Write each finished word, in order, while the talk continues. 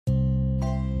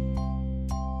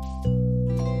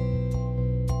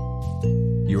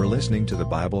listening to the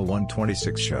Bible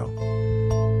 126 show.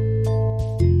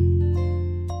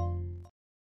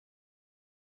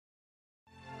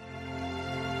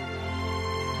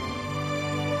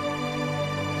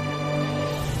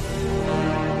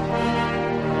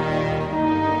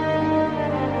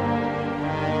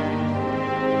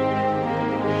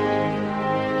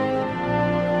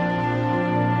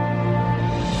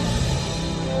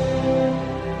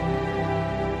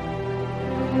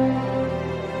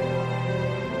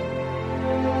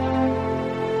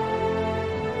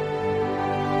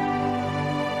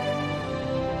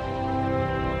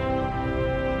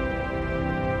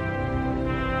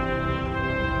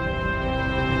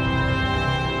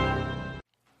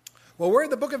 Well, we're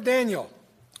in the book of Daniel,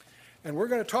 and we're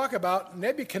going to talk about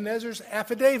Nebuchadnezzar's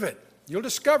affidavit. You'll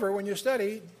discover when you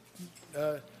study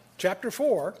chapter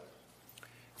 4,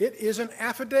 it is an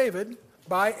affidavit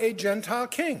by a Gentile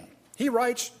king. He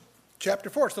writes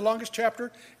chapter 4. It's the longest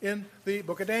chapter in the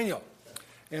book of Daniel.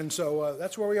 And so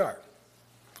that's where we are.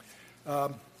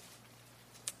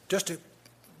 Just to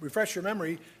refresh your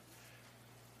memory,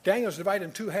 Daniel's divided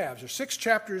in two halves. There's 6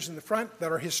 chapters in the front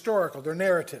that are historical. They're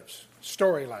narratives,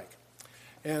 story-like.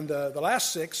 And the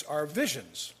last 6 are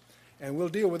visions. And we'll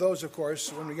deal with those, of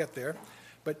course, when we get there.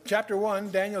 But chapter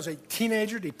 1, Daniel's a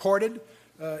teenager deported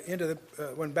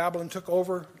when Babylon took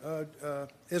over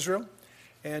Israel.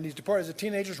 And he's deported as a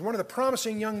teenager. He's one of the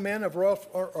promising young men of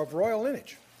royal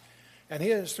lineage. And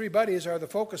he and his 3 buddies are the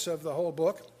focus of the whole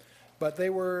book. But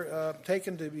they were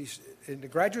taken to be into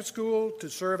graduate school to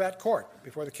serve at court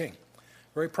before the king.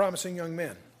 Very promising young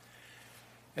men.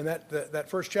 And that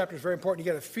first chapter is very important.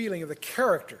 You get a feeling of the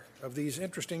character of these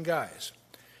interesting guys.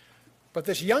 But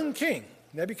this young king,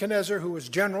 Nebuchadnezzar, who was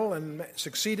general and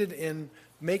succeeded in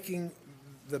making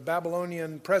the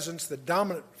Babylonian presence the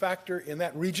dominant factor in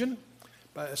that region,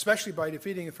 especially by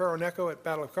defeating Pharaoh Necho at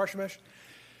Battle of Carchemish,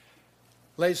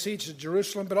 lays siege to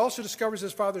Jerusalem, but also discovers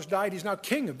his father's died. He's now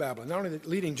king of Babylon, not only the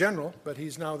leading general, but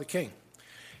he's now the king.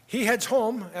 He heads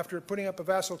home after putting up a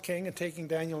vassal king and taking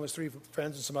Daniel and his 3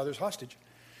 friends and some others hostage.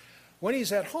 When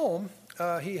he's at home,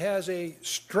 he has a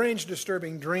strange,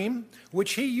 disturbing dream,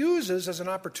 which he uses as an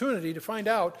opportunity to find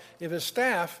out if his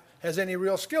staff has any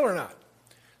real skill or not.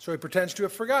 So he pretends to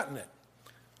have forgotten it.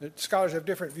 The scholars have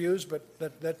different views, but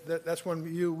that's one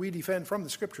view we defend from the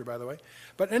Scripture, by the way.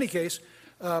 But in any case,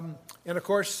 and of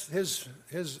course, his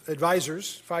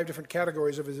advisors, 5 different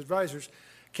categories of his advisors,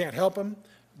 can't help him.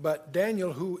 But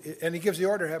Daniel, and he gives the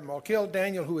order to have them all killed,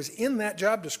 Daniel, who is in that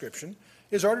job description,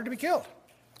 is ordered to be killed.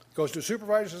 Goes to a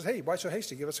supervisor and says, hey, why so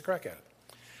hasty? Give us a crack at it.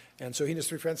 And so he and his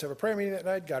 3 friends have a prayer meeting that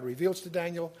night. God reveals to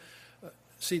Daniel.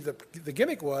 The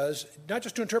gimmick was not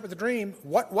just to interpret the dream,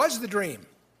 what was the dream?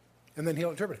 And then he'll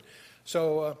interpret it.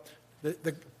 So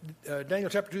Daniel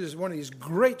chapter 2 is one of these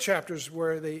great chapters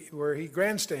where he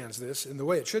grandstands this in the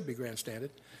way it should be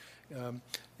grandstanded.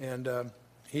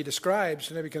 He describes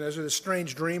to Nebuchadnezzar this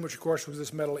strange dream, which of course was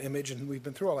this metal image, and we've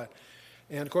been through all that.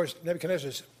 And of course, Nebuchadnezzar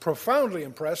is profoundly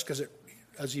impressed because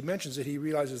as he mentions it, he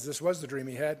realizes this was the dream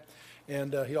he had,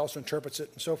 and he also interprets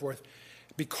it and so forth.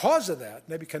 Because of that,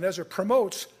 Nebuchadnezzar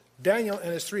promotes Daniel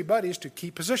and his 3 buddies to key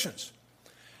positions.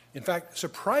 In fact,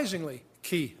 surprisingly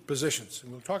key positions.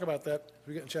 And we'll talk about that as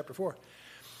we get in chapter 4.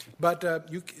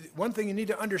 But one thing you need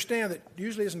to understand that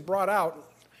usually isn't brought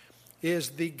out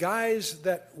is the guys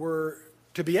that were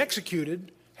to be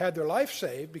executed had their life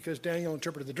saved because Daniel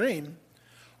interpreted the dream.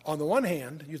 On the one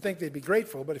hand, you'd think they'd be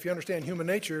grateful, but if you understand human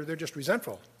nature, they're just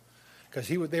resentful because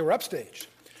they were upstaged.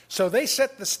 So they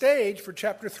set the stage for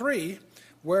chapter 3,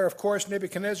 where, of course,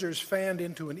 Nebuchadnezzar is fanned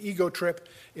into an ego trip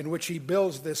in which he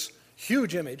builds this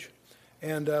huge image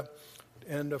and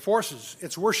forces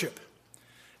its worship.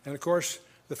 And, of course,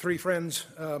 the 3 friends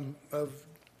of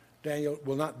Daniel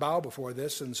will not bow before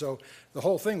this, and so the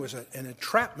whole thing was an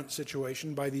entrapment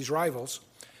situation by these rivals.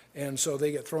 And so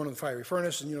they get thrown in the fiery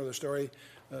furnace, and you know the story.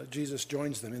 Jesus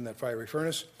joins them in that fiery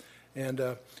furnace, and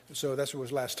so that's what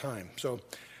was last time. So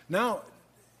now,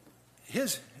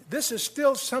 this is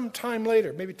still some time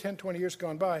later, maybe 10, 20 years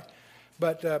gone by,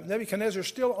 but Nebuchadnezzar is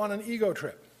still on an ego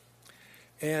trip,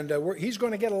 and he's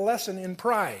going to get a lesson in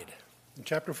pride in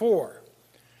chapter 4.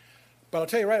 But I'll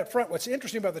tell you right up front, what's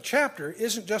interesting about the chapter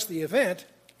isn't just the event,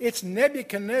 it's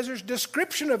Nebuchadnezzar's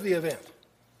description of the event.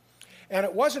 And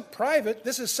it wasn't private.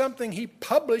 This is something he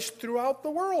published throughout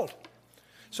the world.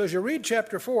 So as you read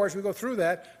chapter 4, as we go through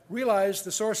that, realize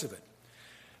the source of it.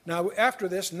 Now, after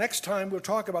this, next time we'll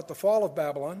talk about the fall of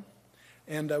Babylon,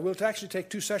 and we'll actually take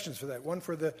 2 sessions for that. One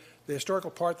for the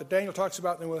historical part that Daniel talks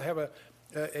about, and then we'll have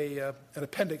an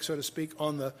appendix, so to speak,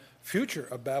 on the future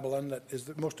of Babylon that is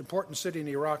the most important city in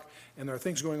Iraq, and there are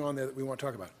things going on there that we want to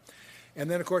talk about. And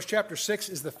then, of course, chapter 6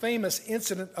 is the famous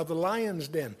incident of the lion's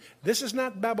den. This is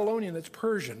not Babylonian, it's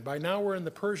Persian. By now we're in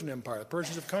the Persian Empire. The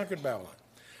Persians have conquered Babylon.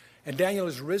 And Daniel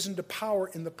has risen to power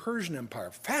in the Persian Empire.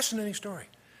 Fascinating story.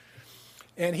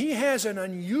 And he has an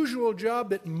unusual job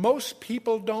that most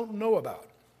people don't know about.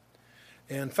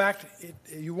 In fact,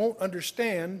 you won't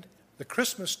understand the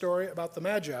Christmas story about the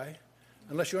Magi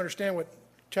unless you understand what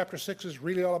chapter 6 is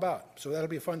really all about. So that'll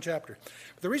be a fun chapter.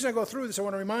 But the reason I go through this, I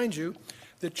want to remind you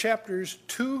that chapters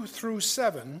 2 through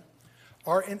 7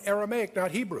 are in Aramaic,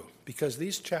 not Hebrew, because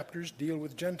these chapters deal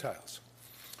with Gentiles.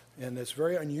 And it's a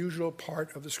very unusual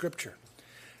part of the Scripture.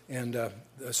 And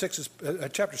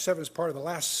chapter 7 is part of the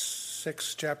last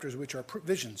 6 chapters, which are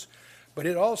visions. But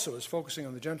it also is focusing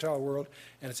on the Gentile world.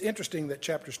 And it's interesting that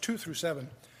chapters 2 through 7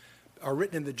 are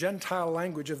written in the Gentile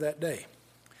language of that day.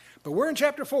 But we're in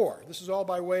chapter 4. This is all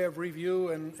by way of review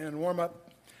and warm-up.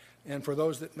 And for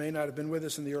those that may not have been with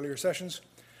us in the earlier sessions,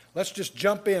 let's just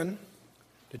jump in.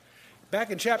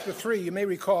 Back in chapter 3, you may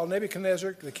recall,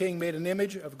 Nebuchadnezzar, the king, made an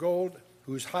image of gold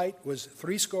whose height was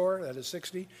 60, that is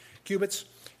 60 cubits,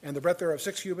 and the breadth thereof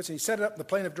 6 cubits, and he set it up in the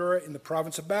plain of Dura in the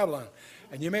province of Babylon.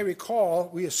 And you may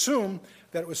recall, we assume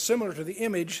that it was similar to the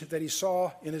image that he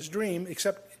saw in his dream,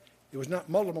 except it was not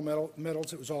multiple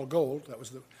metals, it was all gold. That was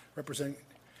the representing,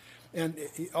 and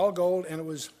all gold, and it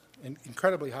was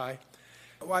incredibly high.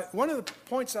 One of the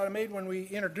points that I made when we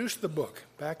introduced the book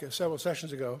back several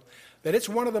sessions ago, that it's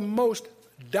one of the most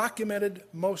documented,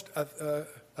 most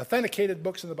authenticated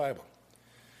books in the Bible.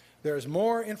 There is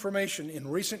more information in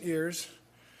recent years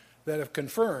that have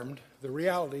confirmed the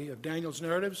reality of Daniel's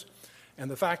narratives and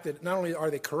the fact that not only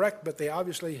are they correct, but they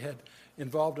obviously had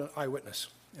involved an eyewitness.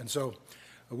 And so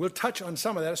we'll touch on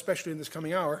some of that, especially in this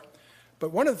coming hour.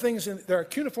 But one of the things, there are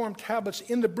cuneiform tablets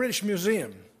in the British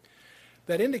Museum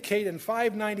that indicate in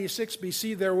 596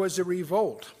 BC there was a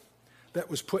revolt that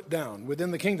was put down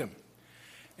within the kingdom.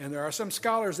 And there are some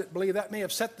scholars that believe that may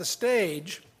have set the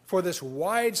stage for this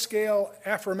wide-scale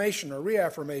affirmation or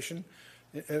reaffirmation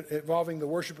involving the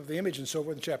worship of the image and so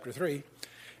forth in chapter 3,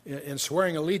 and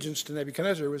swearing allegiance to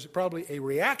Nebuchadnezzar was probably a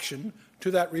reaction to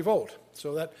that revolt.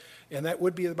 And that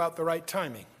would be about the right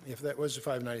timing if that was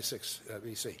 596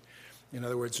 BC. In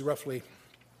other words, roughly,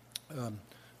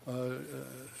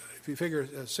 if you figure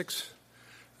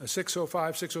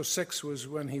 605, 606 was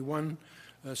when he won,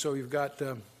 so you've got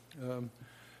 5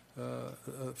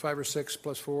 or 6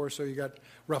 plus 4, so you got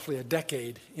roughly a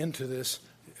decade into this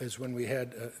is when we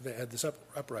had this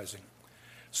uprising.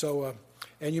 So,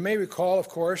 and you may recall, of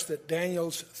course, that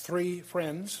Daniel's 3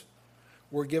 friends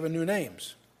were given new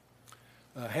names.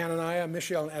 Hananiah,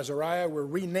 Mishael, and Azariah were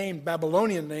renamed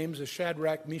Babylonian names as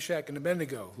Shadrach, Meshach, and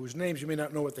Abednego, whose names you may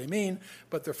not know what they mean,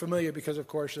 but they're familiar because, of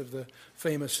course, of the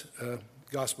famous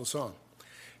gospel song.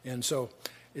 And so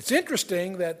it's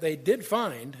interesting that they did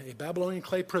find a Babylonian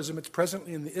clay prism. It's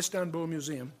presently in the Istanbul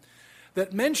Museum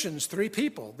that mentions 3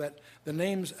 people that the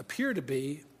names appear to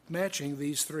be matching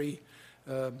these 3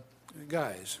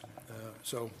 guys.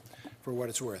 So for what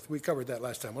it's worth. We covered that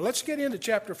last time. Well, let's get into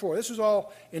chapter 4. This was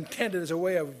all intended as a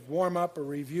way of warm-up or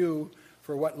review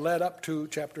for what led up to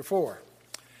chapter 4.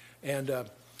 And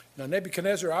now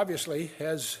Nebuchadnezzar obviously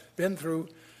has been through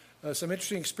some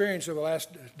interesting experience over the last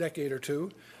decade or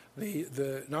two.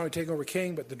 The not only taking over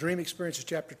king, but the dream experience in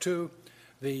chapter 2,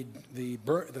 the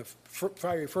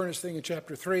fiery furnace thing in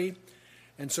chapter 3.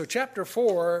 And so chapter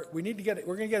 4, we're going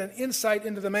to get an insight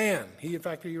into the man. He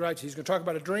writes, he's going to talk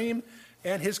about a dream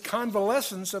and his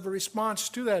convalescence of a response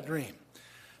to that dream.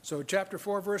 So chapter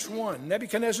 4, verse 1,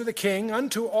 Nebuchadnezzar the king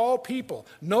unto all people.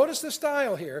 Notice the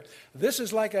style here. This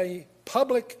is like a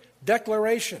public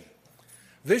declaration.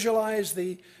 Visualize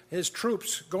his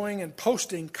troops going and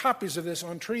posting copies of this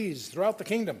on trees throughout the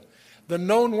kingdom, the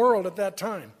known world at that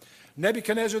time.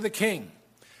 Nebuchadnezzar the king.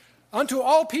 Unto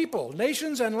all people,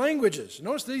 nations, and languages.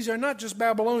 Notice these are not just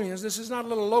Babylonians. This is not a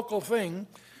little local thing.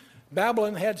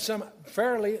 Babylon had some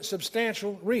fairly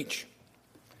substantial reach.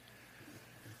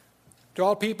 To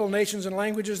all people, nations, and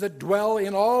languages that dwell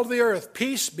in all the earth,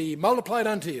 peace be multiplied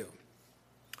unto you.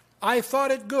 I thought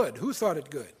it good. Who thought it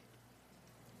good?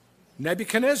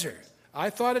 Nebuchadnezzar. I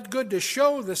thought it good to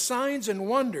show the signs and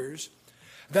wonders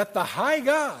that the high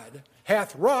God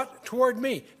hath wrought toward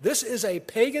me. This is a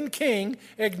pagan king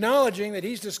acknowledging that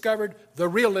he's discovered the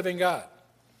real living God.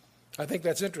 I think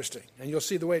that's interesting. And you'll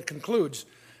see the way it concludes.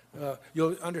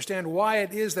 You'll understand why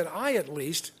it is that I, at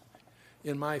least,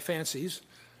 in my fancies,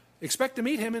 expect to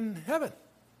meet him in heaven.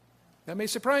 That may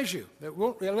surprise you. Let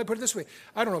me put it this way.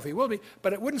 I don't know if he will be,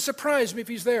 but it wouldn't surprise me if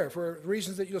he's there for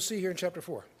reasons that you'll see here in chapter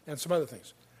 4 and some other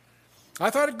things. I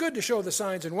thought it good to show the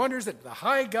signs and wonders that the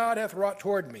high God hath wrought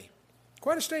toward me.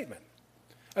 Quite a statement.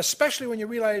 especially when you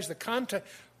realize the context,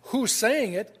 who's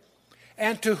saying it,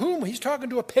 and to whom. He's talking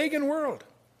to a pagan world.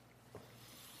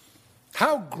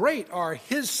 How great are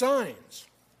his signs,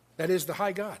 that is the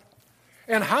high God,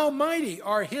 and how mighty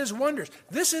are his wonders.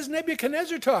 This is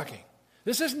Nebuchadnezzar talking.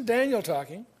 This isn't Daniel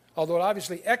talking, although it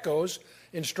obviously echoes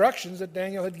instructions that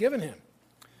Daniel had given him.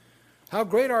 How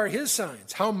great are his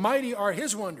signs, how mighty are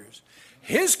his wonders.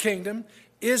 His kingdom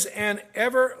is an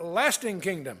everlasting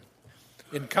kingdom,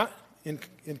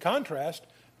 in contrast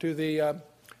to the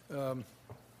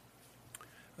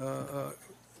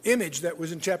image that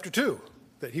was in chapter 2,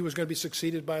 that he was going to be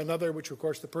succeeded by another, which were, of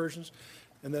course, the Persians,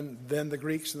 and then the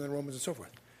Greeks, and then Romans, and so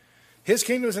forth. His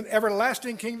kingdom is an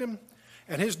everlasting kingdom,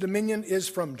 and his dominion is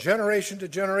from generation to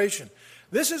generation.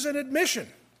 This is an admission.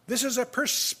 This is a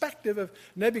perspective of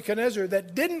Nebuchadnezzar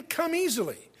that didn't come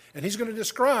easily. And he's going to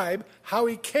describe how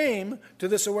he came to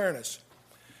this awareness.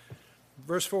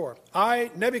 Verse 4,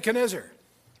 I, Nebuchadnezzar.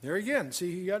 There again,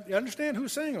 see, you understand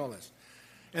who's saying all this.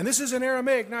 And this is in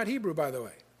Aramaic, not Hebrew, by the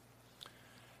way.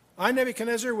 I,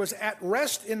 Nebuchadnezzar, was at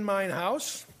rest in mine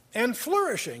house and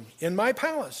flourishing in my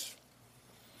palace.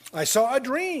 I saw a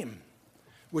dream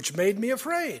which made me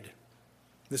afraid.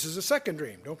 This is a second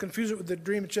dream. Don't confuse it with the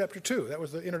dream in chapter 2. That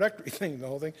was the introductory thing, the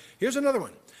whole thing. Here's another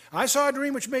one. I saw a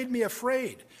dream which made me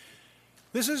afraid.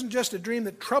 This isn't just a dream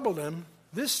that troubled him.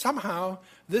 This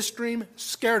dream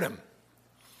scared him.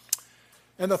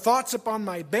 And the thoughts upon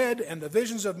my bed and the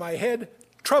visions of my head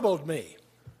troubled me.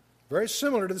 Very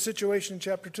similar to the situation in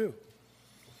chapter 2.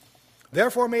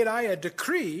 Therefore made I a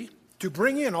decree to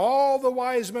bring in all the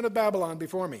wise men of Babylon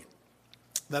before me,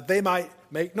 that they might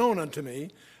make known unto me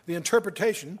the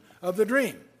interpretation of the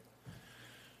dream.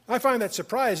 I find that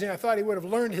surprising. I thought he would have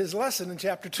learned his lesson in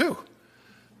chapter 2.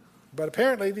 But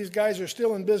apparently these guys are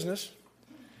still in business,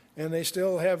 and they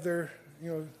still have their,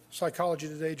 Psychology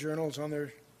Today journals on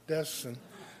their desks, and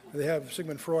they have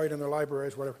Sigmund Freud in their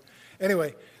libraries, whatever.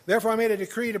 Anyway, therefore I made a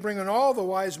decree to bring in all the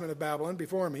wise men of Babylon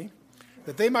before me,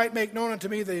 that they might make known unto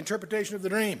me the interpretation of the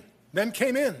dream. Then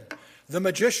came in the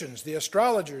magicians, the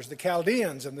astrologers, the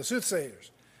Chaldeans, and the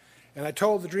soothsayers. And I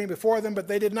told the dream before them, but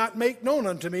they did not make known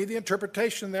unto me the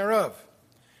interpretation thereof.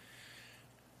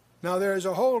 Now there is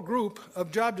a whole group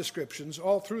of job descriptions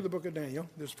all through the book of Daniel.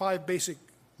 There's 5 basic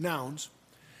nouns,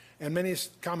 and many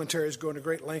commentaries go into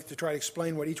great length to try to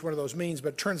explain what each one of those means, but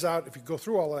it turns out, if you go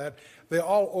through all of that, they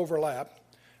all overlap.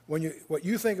 What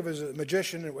you think of as a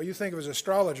magician and what you think of as an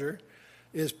astrologer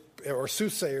or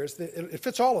soothsayers, it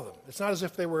fits all of them. It's not as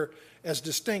if they were as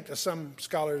distinct as some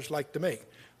scholars like to make.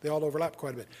 They all overlap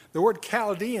quite a bit. The word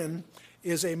Chaldean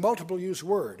is a multiple-use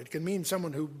word. It can mean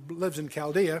someone who lives in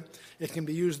Chaldea. It can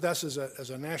be used thus as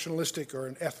a nationalistic or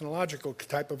an ethnological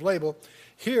type of label.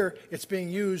 Here, it's being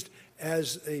used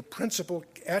as a principal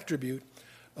attribute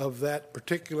of that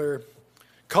particular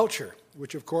culture,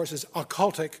 which, of course, is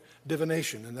occultic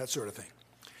divination and that sort of thing.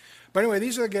 But anyway,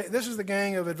 this is the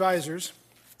gang of advisors.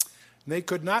 They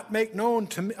could not make known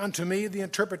unto me the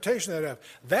interpretation thereof.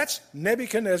 That's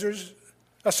Nebuchadnezzar's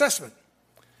assessment.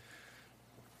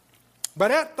 But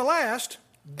at the last,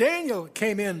 Daniel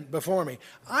came in before me.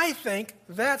 I think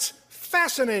that's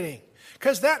fascinating,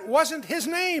 because that wasn't his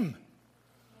name.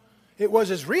 It was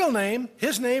his real name.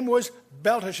 His name was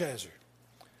Belteshazzar.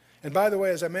 And by the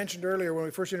way, as I mentioned earlier when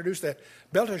we first introduced that,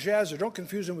 Belteshazzar, don't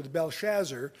confuse him with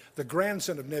Belshazzar, the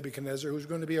grandson of Nebuchadnezzar, who's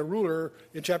going to be a ruler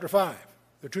in chapter 5.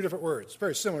 They're 2 different words,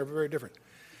 very similar but very different.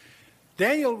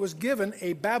 Daniel was given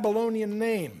a Babylonian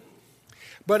name.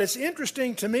 But it's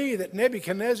interesting to me that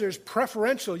Nebuchadnezzar's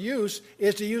preferential use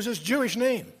is to use his Jewish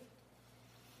name.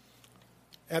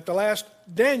 At the last,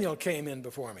 Daniel came in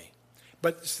before me.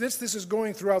 But since this is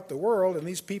going throughout the world, and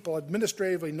these people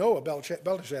administratively know a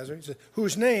Belteshazzar,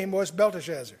 whose name was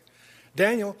Belteshazzar.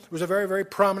 Daniel was a very, very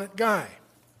prominent guy.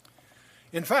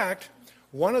 In fact,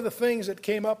 one of the things that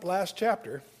came up last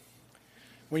chapter,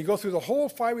 when you go through the whole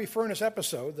fiery furnace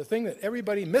episode, the thing that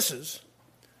everybody misses,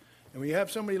 and when you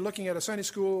have somebody looking at a Sunday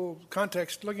school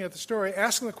context, looking at the story,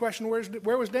 asking the question,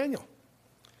 where was Daniel?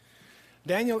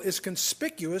 Daniel is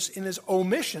conspicuous in his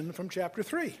omission from chapter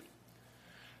 3.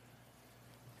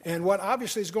 And what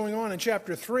obviously is going on in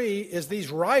chapter 3 is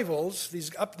these rivals, these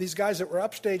guys that were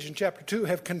upstaged in chapter 2,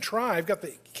 have got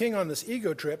the king on this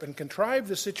ego trip and contrived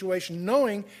the situation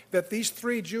knowing that these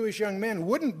 3 Jewish young men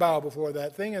wouldn't bow before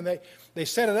that thing, and they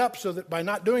set it up so that by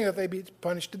not doing it, they'd be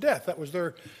punished to death. That was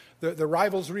the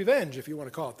rival's revenge, if you want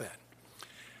to call it that.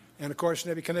 And of course,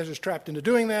 Nebuchadnezzar's trapped into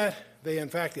doing that. They, in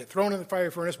fact, get thrown in the fiery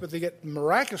furnace, but they get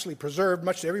miraculously preserved,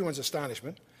 much to everyone's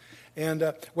astonishment.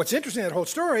 And what's interesting in that whole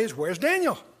story is, where's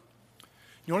Daniel?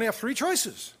 You only have 3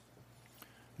 choices.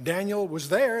 Daniel was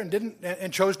there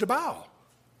and chose to bow.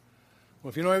 Well,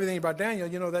 if you know everything about Daniel,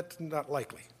 you know that's not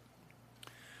likely.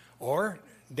 Or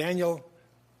Daniel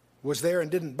was there and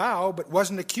didn't bow, but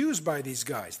wasn't accused by these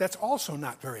guys. That's also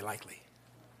not very likely.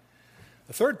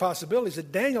 The third possibility is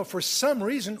that Daniel, for some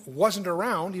reason, wasn't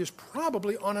around. He was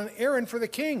probably on an errand for the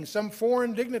king, some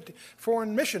foreign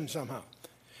mission somehow.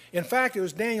 In fact, it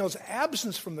was Daniel's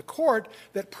absence from the court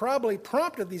that probably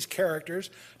prompted these characters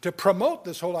to promote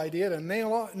this whole idea to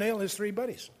nail his three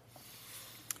buddies.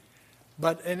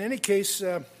 But in any case,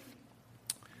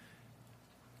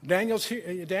 Daniel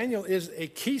is a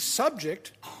key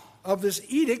subject of this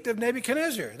edict of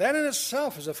Nebuchadnezzar. That in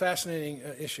itself is a fascinating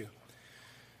issue.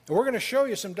 And we're going to show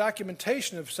you some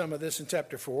documentation of some of this in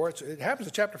chapter 4. It happens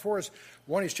that chapter 4 is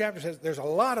one of these chapters. There's a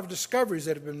lot of discoveries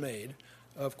that have been made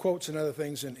of quotes and other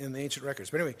things in the ancient records.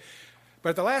 But anyway, but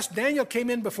at the last, Daniel came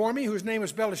in before me, whose name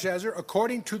was Belteshazzar,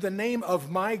 according to the name of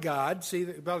my God. See,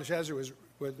 Belteshazzar was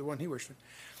the one he worshipped.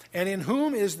 And in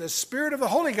whom is the spirit of the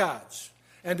holy gods.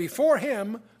 And before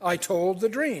him I told the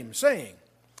dream, saying,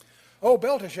 O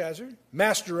Belteshazzar,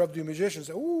 master of the magicians.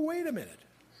 Oh, wait a minute.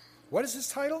 What is his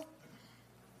title?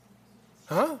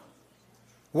 Huh?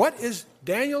 What is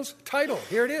Daniel's title?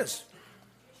 Here it is.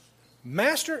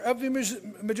 Master of the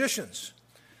magicians.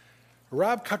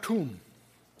 Rab Khatum.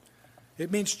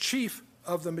 It means chief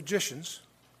of the magicians.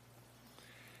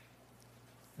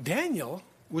 Daniel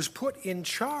was put in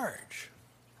charge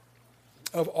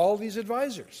of all these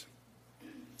advisors.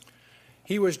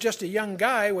 He was just a young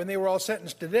guy when they were all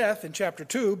sentenced to death in chapter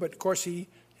 2, but of course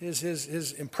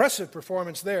his impressive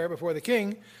performance there before the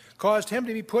king caused him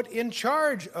to be put in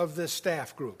charge of this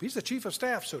staff group. He's the chief of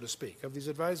staff, so to speak, of these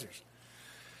advisors.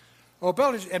 Oh,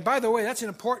 and by the way, that's an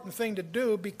important thing to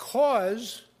do,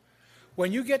 because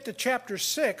when you get to chapter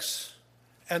 6,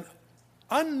 an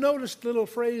unnoticed little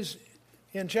phrase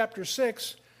in chapter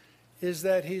 6 is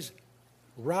that he's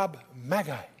Rab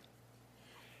Magi.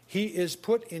 He is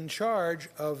put in charge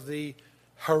of the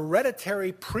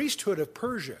hereditary priesthood of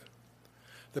Persia.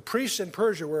 The priests in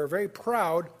Persia were a very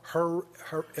proud,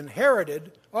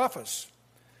 inherited office.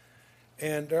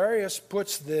 And Darius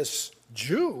puts this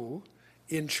Jew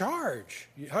in charge.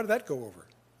 How did that go over?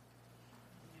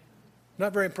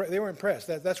 Not very impressed. They were impressed.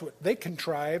 That's what they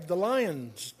contrived, the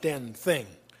lion's den thing,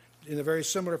 in a very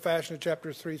similar fashion to chapter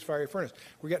 3's fiery furnace.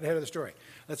 We're getting ahead of the story.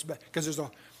 That's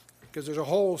because there's a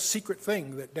whole secret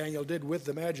thing that Daniel did with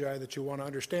the Magi that you want to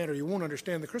understand, or you won't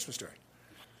understand the Christmas story.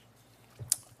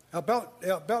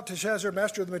 Belteshazzar,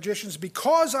 master of the magicians,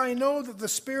 because I know that the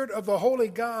spirit of the holy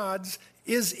gods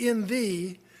is in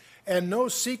thee, and no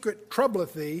secret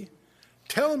troubleth thee,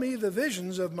 tell me the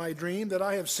visions of my dream that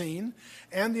I have seen,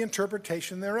 and the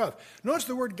interpretation thereof. Notice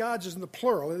the word gods is in the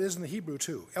plural. It is in the Hebrew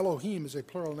too. Elohim is a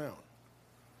plural noun.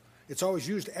 It's always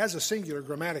used as a singular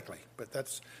grammatically, but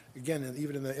that's, again,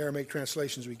 even in the Aramaic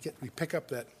translations, we pick up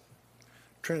that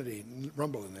Trinity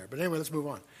rumble in there. But anyway, let's move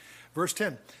on. Verse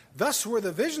 10, thus were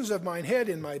the visions of mine head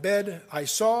in my bed. I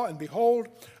saw, and behold,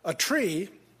 a tree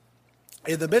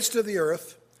in the midst of the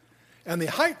earth, and the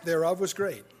height thereof was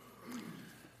great.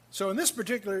 So in this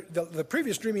particular, the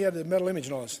previous dream he had the metal image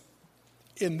and all this.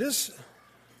 In this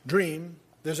dream,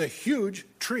 there's a huge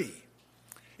tree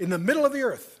in the middle of the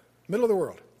earth, middle of the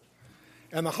world,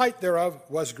 and the height thereof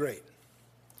was great.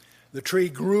 The tree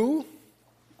grew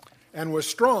and was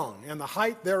strong, and the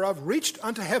height thereof reached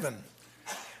unto heaven,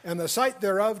 and the sight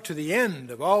thereof to the end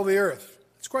of all the earth.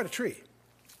 It's quite a tree.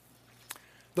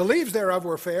 The leaves thereof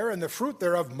were fair, and the fruit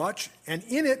thereof much, and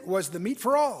in it was the meat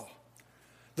for all.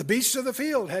 The beasts of the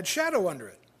field had shadow under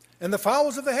it, and the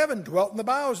fowls of the heaven dwelt in the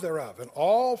boughs thereof, and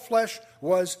all flesh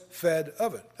was fed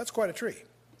of it. That's quite a tree.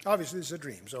 Obviously, this is a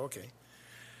dream, so okay.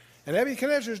 And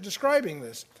Nebuchadnezzar is describing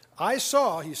this. I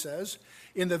saw, he says,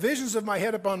 in the visions of my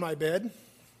head upon my bed,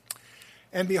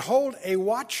 and behold, a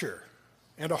watcher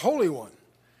and a holy one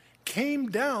came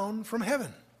down from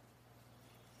heaven.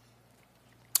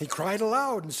 He cried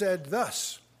aloud and said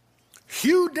thus,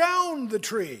 hew down the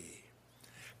tree,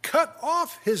 cut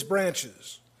off his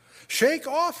branches, shake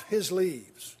off his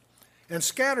leaves, and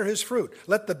scatter his fruit.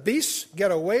 Let the beasts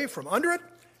get away from under it,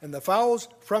 and the fowls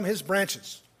from his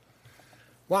branches.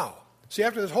 Wow. See,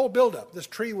 after this whole buildup, this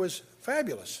tree was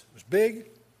fabulous. It was big,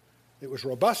 it was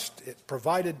robust, it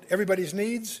provided everybody's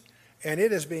needs, and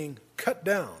it is being cut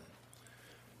down.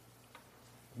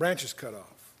 Branches cut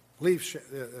off, leaves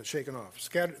shaken off,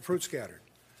 fruit scattered,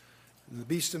 and the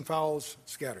beasts and fowls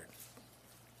scattered.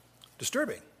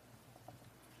 Disturbing.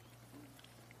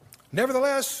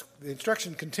 Nevertheless, the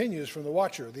instruction continues from the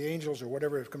watcher, the angels or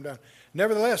whatever have come down.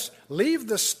 Nevertheless, leave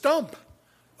the stump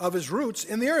of his roots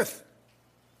in the earth,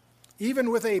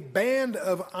 even with a band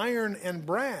of iron and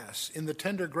brass in the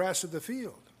tender grass of the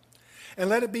field. and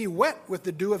let it be wet with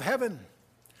the dew of heaven,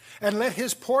 and let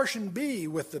his portion be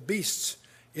with the beasts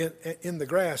in the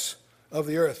grass of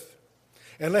the earth.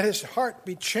 And let his heart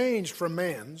be changed from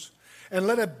man's, and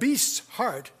let a beast's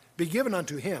heart be given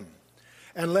unto him,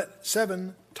 and let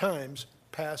 7 times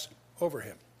pass over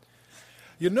him.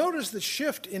 You notice the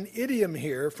shift in idiom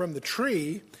here from the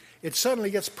tree, it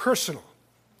suddenly gets personal.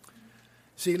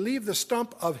 See, leave the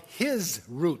stump of his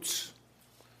roots.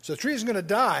 So the tree isn't going to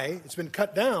die, it's been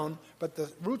cut down, but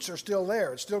the roots are still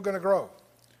there, it's still going to grow.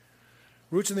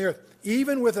 Roots in the earth,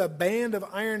 even with a band of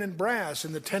iron and brass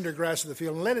in the tender grass of the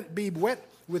field, and let it be wet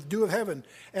with dew of heaven,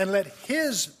 and let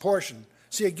his portion.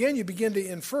 See, again, you begin to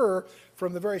infer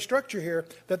from the very structure here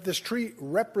that this tree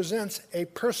represents a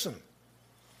person.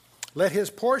 Let his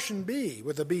portion be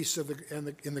with the beasts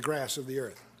in the grass of the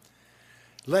earth.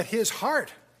 Let his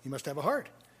heart, he must have a heart.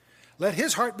 Let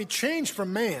his heart be changed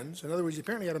from man's. In other words, he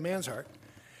apparently had a man's heart.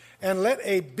 And let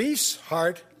a beast's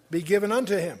heart be given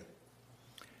unto him.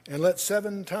 And let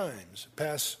 7 times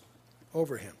pass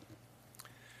over him.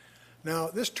 Now,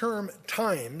 this term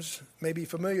times may be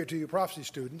familiar to you prophecy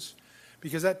students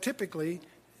because that typically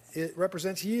it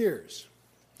represents years.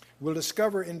 We'll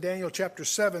discover in Daniel chapter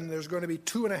 7 there's going to be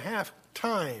 2.5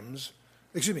 times,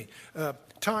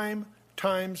 time,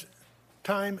 times,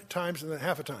 and then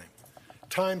half a time.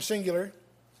 Time singular,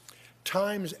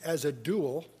 times as a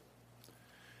dual.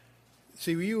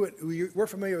 See, we're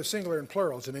familiar with singular and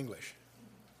plurals in English.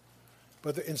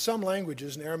 But in some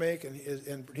languages, in Aramaic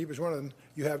and Hebrew is one of them,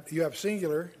 you have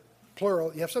singular,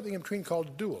 plural, you have something in between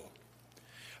called dual.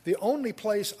 The only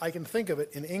place I can think of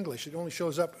it in English, it only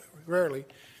shows up rarely,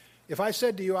 if I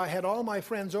said to you, I had all my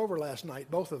friends over last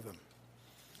night, both of them.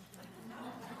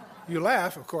 You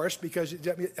laugh, of course, because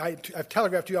I've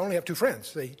telegraphed to you I only have 2 friends.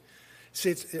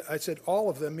 See, I said all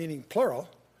of them, meaning plural.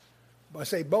 I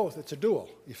say both, it's a dual.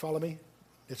 You follow me?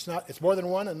 It's more than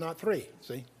 1 and not 3,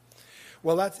 see?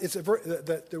 Well,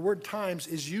 the word times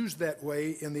is used that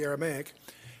way in the Aramaic,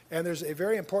 and there's a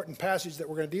very important passage that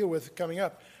we're going to deal with coming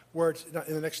up, where it's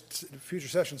in the next future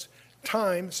sessions,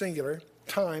 time, singular,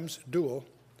 times, dual,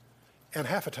 and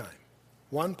half a time.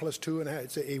 1 plus 2.5.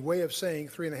 It's a way of saying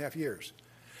 3.5 years.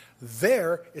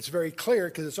 There, it's very clear,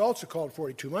 because it's also called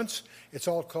 42 months. It's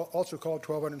also called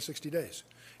 1,260 days.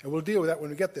 And we'll deal with that when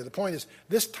we get there. The point is,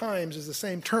 this times is the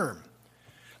same term.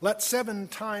 Let 7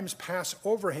 times pass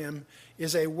over him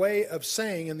is a way of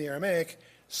saying in the Aramaic,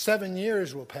 7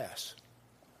 years will pass.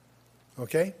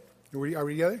 Okay? Are we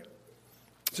together?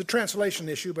 It's a translation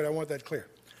issue, but I want that clear.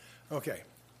 Okay.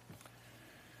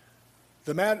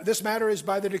 This matter is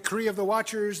by the decree of the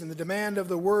watchers and the demand of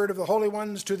the word of the holy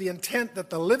ones, to the intent that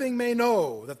the living may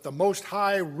know that the Most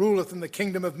High ruleth in the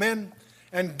kingdom of men,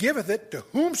 and giveth it to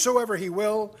whomsoever he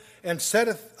will, and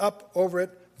setteth up over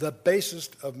it the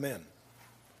basest of men.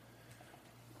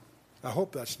 I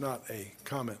hope that's not a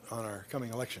comment on our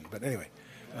coming election, but anyway.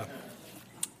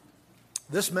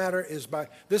 This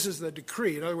is the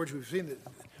decree. In other words,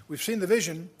 we've seen the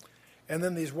vision, and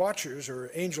then these watchers or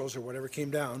angels or whatever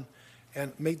came down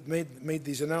and made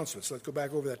these announcements. Let's go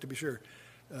back over that to be sure.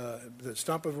 The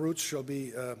stump of roots shall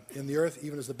be in the earth,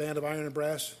 even as the band of iron and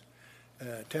brass.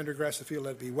 Tender grass of the field,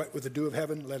 let it be wet with the dew of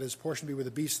heaven. Let his portion be with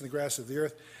the beasts in the grass of the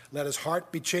earth. Let his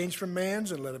heart be changed from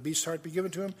man's, and let a beast's heart be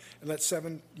given to him. And let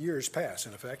 7 years pass,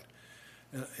 in effect.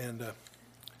 And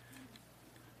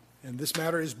this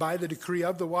matter is by the decree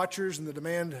of the watchers and the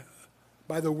demand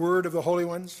by the word of the holy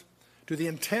ones, to the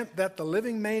intent that the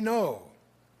living may know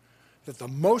that the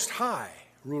Most High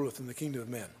ruleth in the kingdom of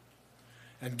men,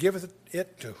 and giveth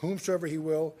it to whomsoever he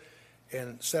will,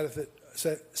 and setteth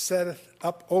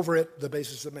up over it the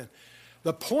basis of men.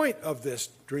 The point of this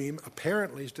dream,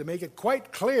 apparently, is to make it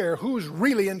quite clear who's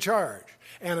really in charge.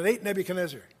 And it ain't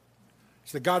Nebuchadnezzar.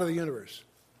 It's the God of the universe.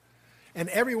 And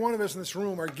every one of us in this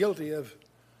room are guilty of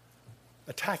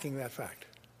attacking that fact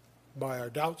by our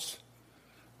doubts,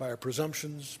 by our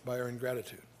presumptions, by our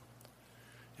ingratitude.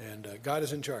 And God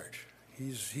is in charge.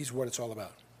 He's what it's all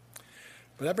about.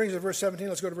 But that brings us to verse 17.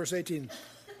 Let's go to verse 18.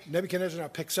 Nebuchadnezzar now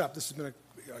picks up. This has been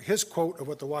his quote of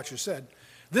what the watcher said.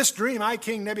 This dream I,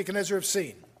 King Nebuchadnezzar, have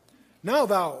seen. Now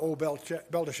thou, O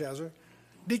Belteshazzar,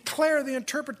 declare the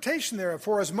interpretation thereof,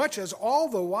 for as much as all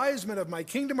the wise men of my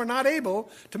kingdom are not able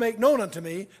to make known unto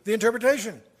me the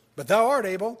interpretation. But thou art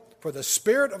able, for the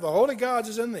spirit of the holy gods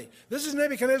is in thee. This is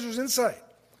Nebuchadnezzar's insight.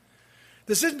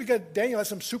 This isn't because Daniel has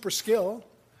some super skill.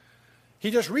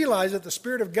 He just realized that the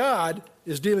Spirit of God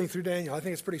is dealing through Daniel. I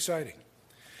think it's pretty exciting.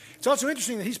 It's also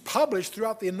interesting that he's published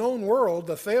throughout the known world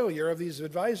the failure of these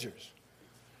advisors.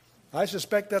 I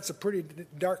suspect that's a pretty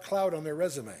dark cloud on their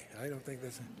resume. I don't think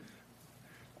that's...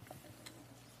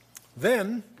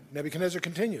 Then Nebuchadnezzar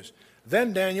continues.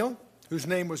 Then Daniel, whose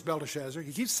name was Belteshazzar,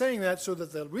 he keeps saying that so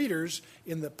that the readers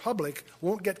in the public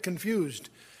won't get confused,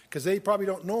 because they probably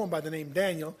don't know him by the name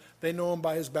Daniel. They know him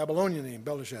by his Babylonian name,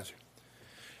 Belteshazzar.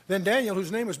 Then Daniel,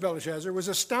 whose name was Belteshazzar, was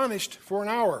astonished for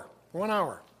 1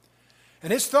 hour.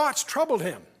 And his thoughts troubled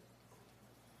him.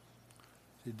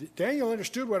 Daniel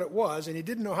understood what it was, and he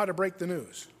didn't know how to break the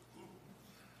news.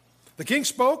 The king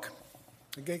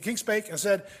spake and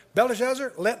said,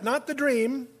 Belteshazzar, let not the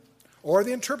dream or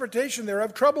the interpretation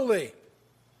thereof trouble thee.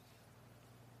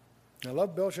 I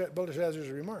love Belteshazzar's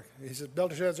remark. He said,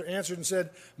 Belteshazzar answered and said,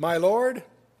 My lord,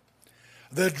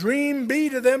 the dream be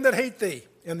to them that hate thee,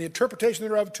 and the interpretation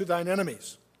thereof to thine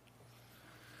enemies.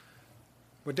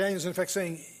 What Daniel's in effect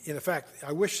saying,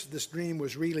 I wish this dream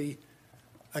was really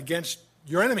against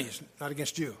your enemies, not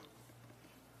against you.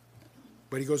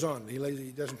 But he goes on. He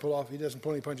doesn't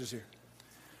pull any punches here.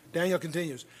 Daniel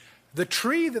continues, the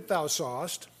tree that thou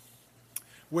sawest,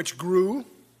 which grew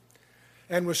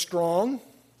and was strong,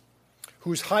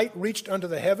 whose height reached unto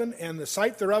the heaven, and the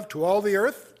sight thereof to all the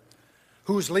earth,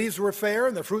 whose leaves were fair,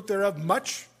 and the fruit thereof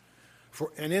much,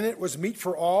 and in it was meat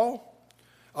for all,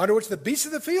 under which the beasts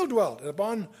of the field dwelt, and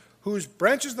upon whose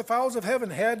branches the fowls of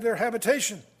heaven had their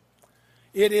habitation.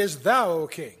 It is thou, O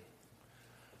king,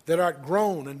 that art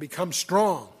grown and become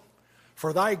strong,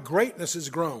 for thy greatness is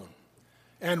grown,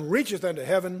 and reacheth unto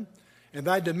heaven, and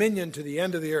thy dominion to the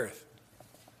end of the earth.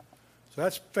 So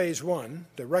that's phase one,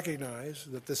 to recognize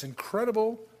that this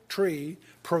incredible tree,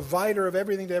 provider of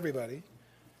everything to everybody,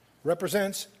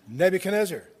 represents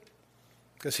Nebuchadnezzar,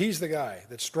 because he's the guy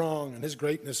that's strong and his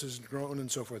greatness is grown and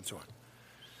so forth and so on.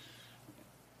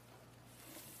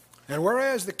 And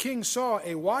whereas the king saw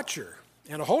a watcher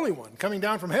and a holy one coming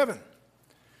down from heaven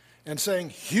and saying,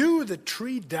 hew the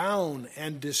tree down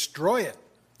and destroy it,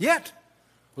 yet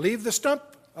leave the stump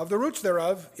of the roots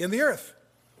thereof in the earth,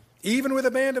 even with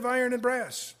a band of iron and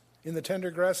brass in the tender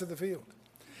grass of the field.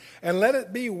 And let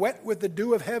it be wet with the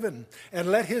dew of heaven,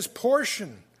 and let his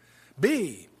portion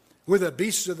be with the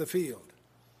beasts of the field,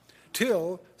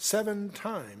 till 7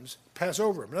 times pass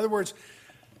over him. In other words,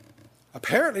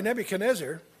 apparently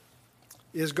Nebuchadnezzar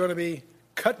is going to be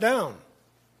cut down,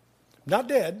 not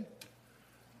dead,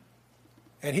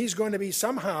 and he's going to be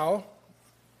somehow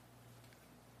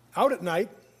out at night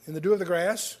in the dew of the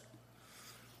grass.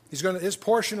 His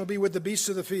portion will be with the beasts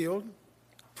of the field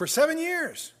for 7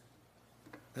 years.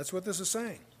 That's what this is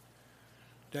saying.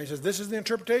 Daniel says, this is the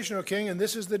interpretation, O king, and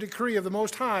this is the decree of the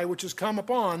Most High, which has come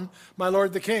upon my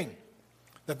lord the king,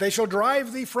 that they shall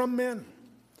drive thee from men,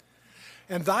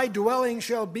 and thy dwelling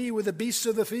shall be with the beasts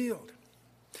of the field,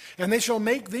 and they shall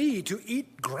make thee to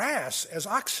eat grass as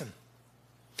oxen,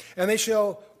 and they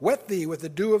shall wet thee with the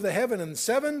dew of the heaven, and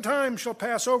 7 times shall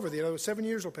pass over thee. In other words, 7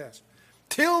 years will pass,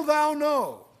 till thou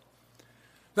know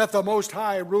that the Most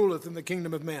High ruleth in the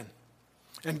kingdom of men,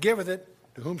 and giveth it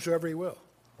to whomsoever he will.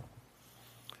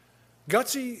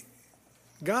 Gutsy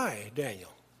guy,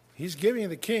 Daniel. He's giving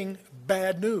the king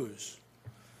bad news.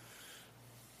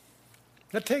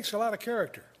 That takes a lot of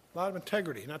character, a lot of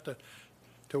integrity, not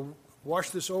to wash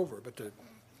this over, but to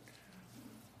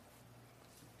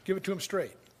give it to him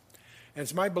straight. And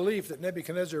it's my belief that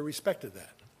Nebuchadnezzar respected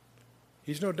that.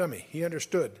 He's no dummy. He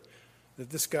understood that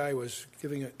this guy was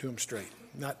giving it to him straight,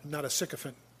 not a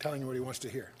sycophant telling him what he wants to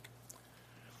hear.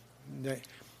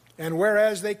 And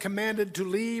whereas they commanded to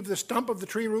leave the stump of the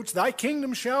tree roots, thy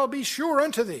kingdom shall be sure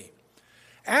unto thee.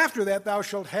 After that thou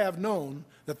shalt have known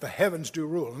that the heavens do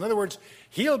rule. In other words,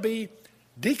 he'll be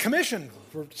decommissioned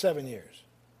for 7 years,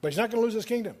 but he's not going to lose his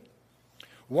kingdom.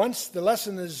 Once the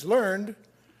lesson is learned,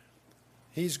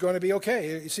 he's going to be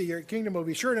okay. You see, your kingdom will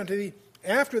be sure unto thee.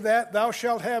 After that thou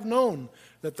shalt have known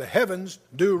that the heavens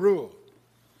do rule.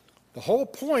 The whole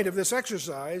point of this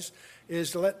exercise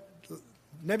is to let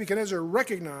Nebuchadnezzar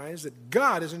recognize that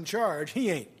God is in charge. He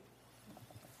ain't.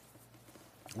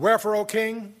 Wherefore, O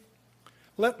king,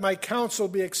 let my counsel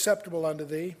be acceptable unto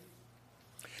thee,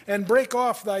 and break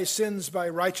off thy sins by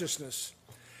righteousness,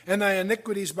 and thy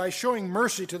iniquities by showing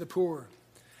mercy to the poor,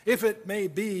 if it may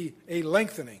be a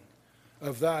lengthening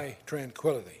of thy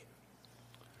tranquility.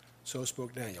 So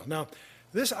spoke Daniel. Now,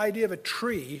 this idea of a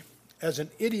tree as an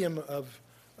idiom of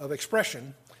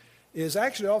expression is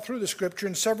actually all through the Scripture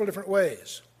in several different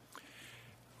ways.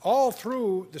 All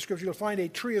through the Scripture, you'll find a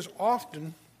tree is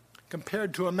often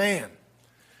compared to a man.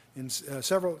 In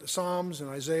several Psalms and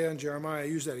Isaiah and Jeremiah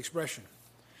use that expression.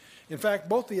 In fact,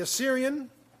 both the Assyrian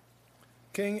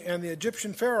king and the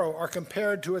Egyptian pharaoh are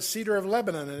compared to a cedar of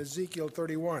Lebanon in Ezekiel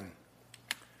 31.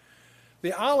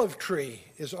 The olive tree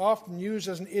is often used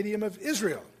as an idiom of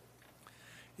Israel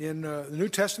in the New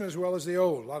Testament as well as the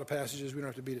Old. A lot of passages, we don't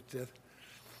have to beat it to death.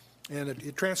 and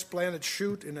a transplanted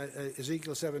shoot in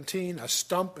Ezekiel 17, a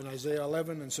stump in Isaiah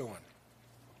 11, and so on.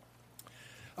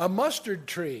 A mustard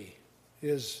tree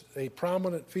is a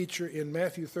prominent feature in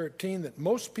Matthew 13 that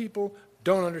most people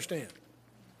don't understand.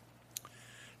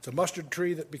 It's a mustard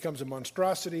tree that becomes a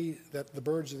monstrosity that the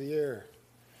birds of the air.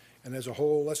 And there's a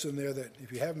whole lesson there that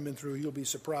if you haven't been through, you'll be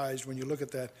surprised when you look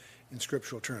at that in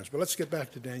scriptural terms. But let's get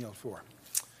back to Daniel 4.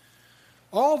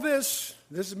 All this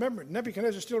remember,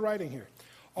 Nebuchadnezzar is still writing here.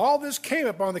 All this came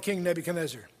upon the king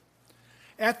Nebuchadnezzar.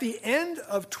 At the end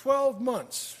of 12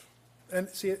 months, and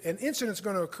see, an incident's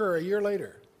going to occur a year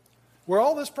later, where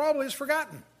all this probably is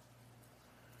forgotten.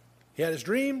 He had his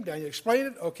dream, Daniel explained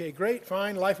it, okay, great,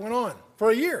 fine, life went on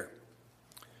for a year.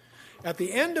 At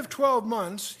the end of 12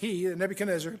 months, he,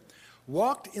 Nebuchadnezzar,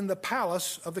 walked in the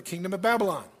palace of the kingdom of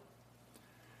Babylon,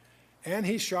 and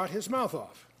he shot his mouth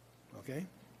off. Okay?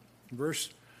 Verse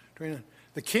 29.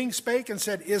 The king spake and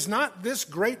said, Is not this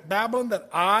great Babylon that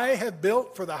I have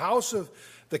built for the house of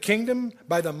the kingdom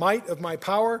by the might of my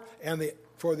power and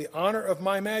for the honor of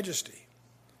my majesty?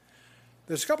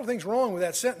 There's a couple of things wrong with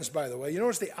that sentence, by the way. You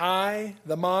notice the I,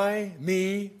 the my,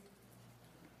 me.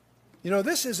 You know,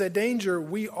 this is a danger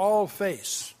we all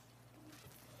face.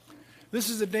 This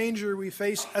is a danger we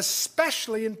face,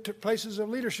 especially in places of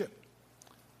leadership,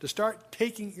 to start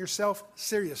taking yourself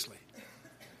seriously.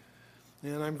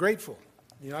 And I'm grateful.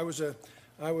 You know,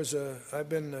 I've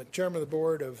been chairman of the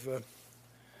board of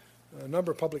a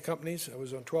number of public companies. I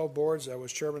was on 12 boards. I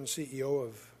was chairman and CEO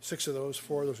of 6 of those.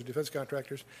 4 of those were defense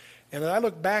contractors. And as I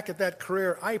look back at that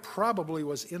career, I probably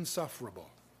was insufferable.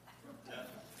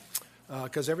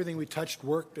 Because everything we touched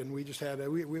worked, and we just had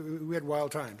we had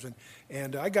wild times,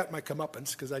 and I got my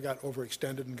comeuppance because I got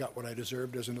overextended and got what I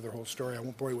deserved. There's another whole story I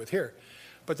won't bore you with here,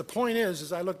 but the point is,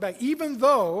 as I look back, even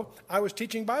though I was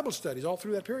teaching Bible studies all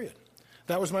through that period,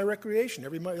 that was my recreation.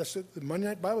 Every Monday, that's the Monday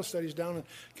night Bible studies down in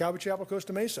Calvary Chapel,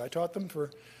 Costa Mesa. I taught them for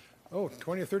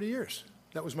 20 or 30 years.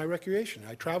 That was my recreation.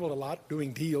 I traveled a lot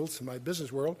doing deals in my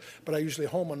business world, but I usually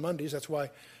home on Mondays. That's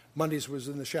why Mondays was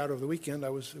in the shadow of the weekend. It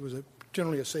was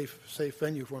generally a safe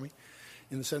venue for me,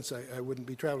 in the sense I wouldn't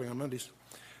be traveling on Mondays.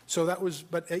 So that was,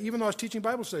 but even though I was teaching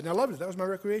Bible study, and I loved it, that was my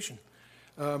recreation.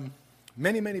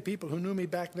 Many people who knew me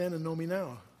back then and know me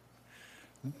now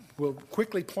will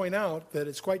quickly point out that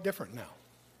it's quite different now.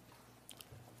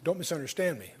 Don't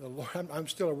misunderstand me. I'm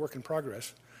still a work in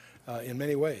progress in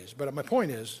many ways. But my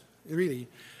point is, really,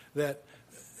 that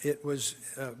it was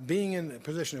being in a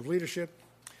position of leadership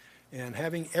and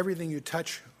having everything you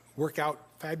touch work out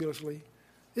fabulously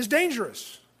is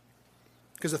dangerous,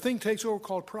 because a thing takes over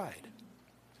called pride.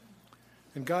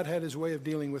 And God had his way of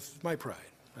dealing with my pride.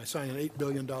 I signed an $8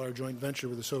 billion joint venture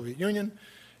with the Soviet Union,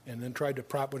 and then tried to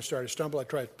when it started to stumble, I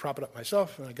tried to prop it up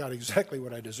myself, and I got exactly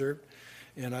what I deserved.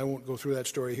 And I won't go through that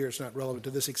story here. It's not relevant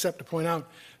to this, except to point out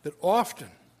that often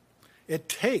it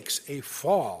takes a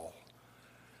fall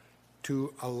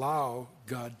to allow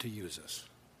God to use us.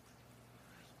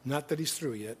 Not that he's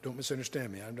through yet. Don't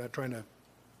misunderstand me. I'm not trying to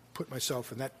put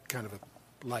myself in that kind of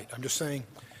a light. I'm just saying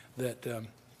that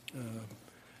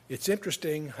it's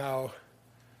interesting how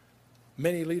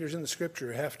many leaders in the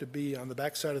Scripture have to be on the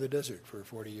backside of the desert for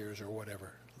 40 years or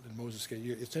whatever. And Moses,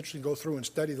 it's interesting to go through and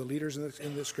study the leaders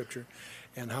in the Scripture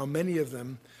and how many of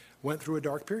them went through a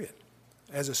dark period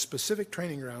as a specific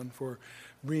training ground for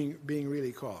being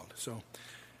really called. So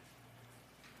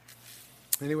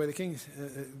anyway, the king,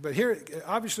 but here,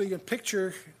 obviously, you can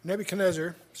picture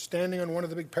Nebuchadnezzar standing on one of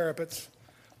the big parapets,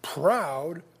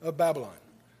 proud of Babylon.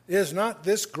 Is not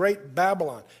this great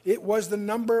Babylon? It was the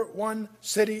 #1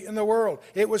 city in the world.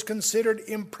 It was considered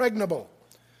impregnable.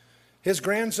 His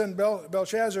grandson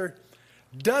Belshazzar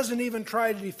doesn't even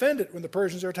try to defend it when the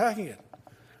Persians are attacking it,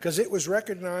 because it was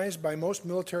recognized by most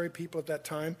military people at that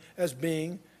time as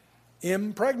being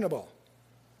impregnable.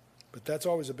 But that's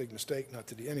always a big mistake not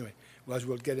to do. Anyway, well, as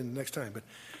we'll get into next time. But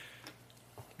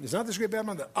it's not this great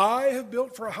Babylon that I have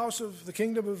built for a house of the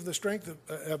kingdom of the strength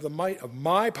of the might of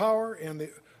my power and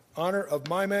the honor of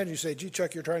my majesty. You say, gee,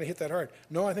 Chuck, you're trying to hit that hard.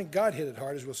 No, I think God hit it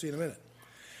hard, as we'll see in a minute.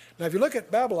 Now, if you look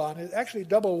at Babylon, it's actually a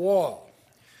double wall.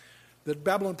 The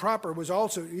Babylon proper was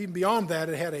also, even beyond that,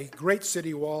 it had a great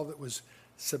city wall that was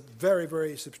very,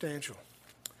 very substantial.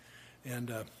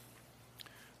 And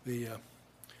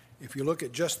if you look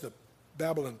at just the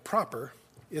Babylon proper,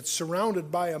 it's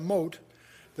surrounded by a moat.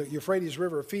 The Euphrates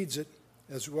River feeds it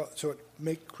as well, so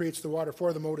it creates the water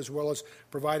for the moat, as well as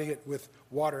providing it with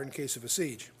water in case of a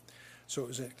siege. So it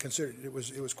was considered, it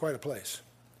was quite a place.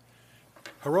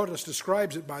 Herodotus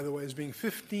describes it, by the way, as being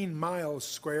 15 miles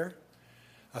square,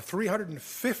 a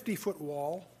 350-foot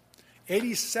wall,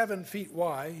 87 feet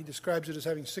wide. He describes it as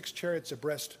having 6 chariots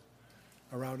abreast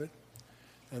around it.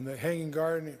 And the Hanging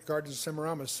Gardens of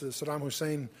Semiramis, Saddam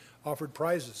Hussein offered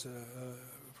prizes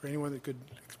for anyone that could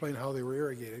explain how they were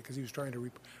irrigated, because he was trying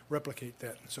to replicate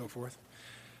that and so forth.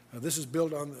 This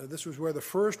was where the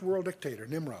first world dictator,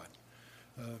 Nimrod,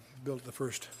 built the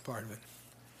first part of it.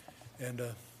 And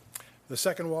the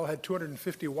second wall had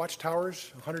 250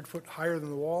 watchtowers, 100 foot higher than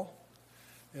the wall,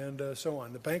 and so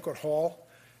on. The banquet hall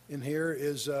in here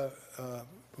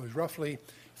was roughly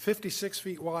 56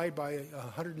 feet wide by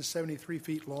 173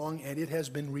 feet long, and it has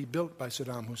been rebuilt by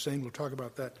Saddam Hussein. We'll talk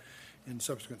about that in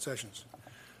subsequent sessions.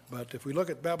 But if we look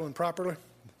at Babylon proper,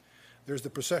 there's the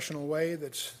processional way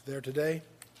that's there today.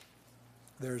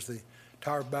 There's the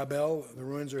Tower of Babel, the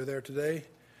ruins are there today,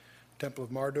 Temple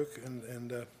of Marduk, and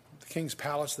the king's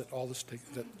palace that all this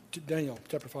that Daniel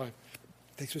chapter 5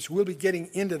 takes place. We'll be getting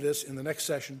into this in the next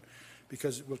session,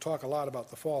 because we'll talk a lot about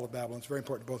the fall of Babylon. It's very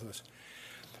important to both of us.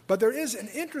 But there is an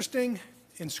interesting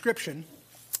inscription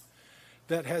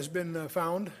that has been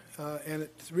found, and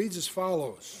it reads as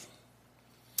follows.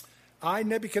 I,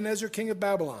 Nebuchadnezzar, king of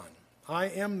Babylon, I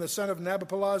am the son of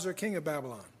Nabopolassar, king of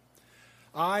Babylon.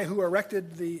 I who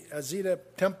erected the Azita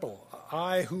temple,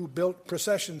 I who built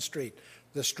Procession Street,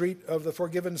 the street of the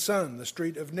forgiven son, the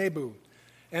street of Nebu,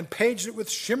 and paged it with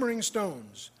shimmering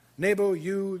stones. Nebu,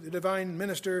 you, the divine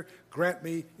minister, grant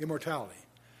me immortality.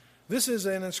 This is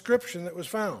an inscription that was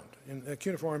found in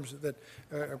cuneiforms that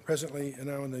are presently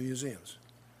now in the museums.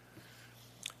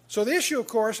 So the issue, of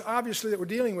course, obviously, that we're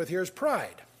dealing with here is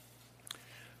pride.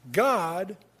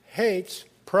 God hates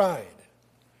pride.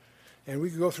 And we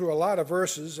could go through a lot of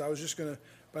verses.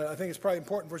 But I think it's probably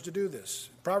important for us to do this.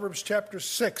 Proverbs chapter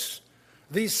 6.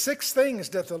 These 6 things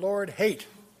doth the Lord hate.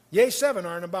 Yea, 7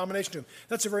 are an abomination to him.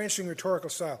 That's a very interesting rhetorical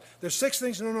style. There's 6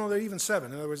 things. No, there are even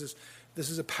 7. In other words, this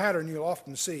is a pattern you'll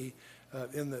often see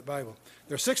in the Bible.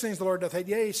 There are 6 things the Lord doth hate.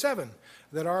 Yea, 7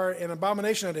 that are an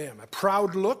abomination unto him. A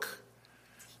proud look,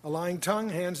 a lying tongue,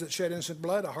 hands that shed innocent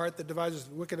blood, a heart that devises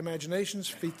wicked imaginations,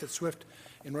 feet that swift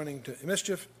in running to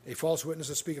mischief, a false witness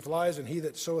that speaketh lies, and he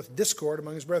that soweth discord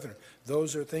among his brethren.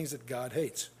 Those are things that God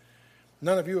hates.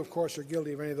 None of you, of course, are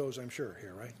guilty of any of those, I'm sure,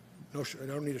 here, right? No, I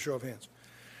don't need a show of hands.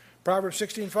 Proverbs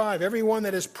 16:5, everyone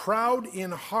that is proud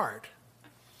in heart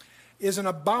is an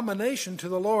abomination to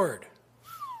the Lord.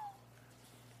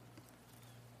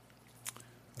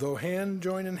 Though hand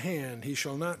join in hand, he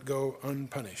shall not go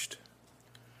unpunished.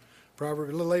 Proverb,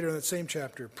 a little later in that same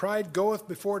chapter, pride goeth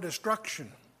before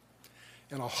destruction,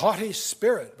 and a haughty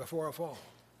spirit before a fall.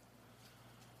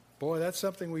 Boy, that's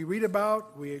something we read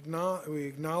about, we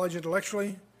acknowledge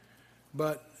intellectually,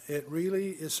 but it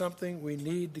really is something we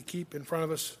need to keep in front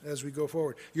of us as we go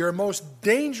forward. Your most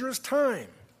dangerous time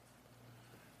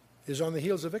is on the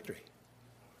heels of victory.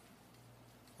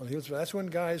 That's when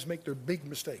guys make their big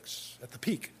mistakes, at the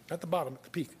peak, not the bottom, at the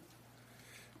peak.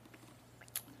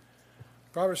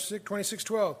 Proverbs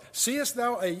 26:12, seest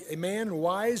thou a man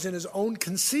wise in his own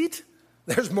conceit?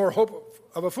 There's more hope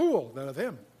of a fool than of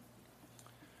him.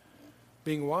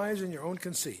 Being wise in your own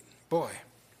conceit. Boy.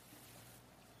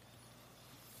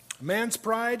 A man's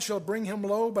pride shall bring him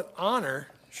low, but honor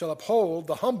shall uphold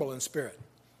the humble in spirit.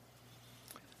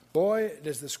 Boy,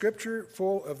 is the Scripture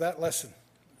full of that lesson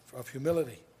of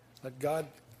humility. Let God,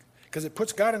 because it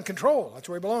puts God in control. That's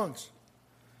where he belongs.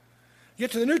 You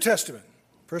get to the New Testament,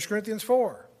 1 Corinthians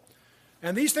 4.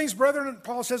 And these things, brethren,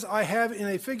 Paul says, I have in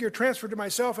a figure transferred to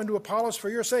myself and to Apollos for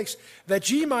your sakes, that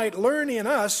ye might learn in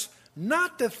us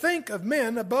not to think of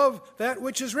men above that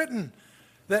which is written,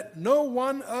 that no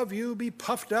one of you be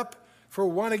puffed up for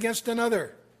one against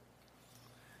another.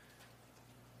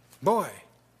 Boy,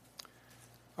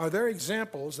 are there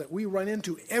examples that we run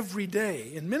into every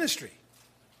day in ministry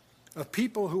of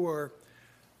people who are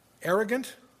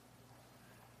arrogant.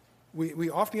 We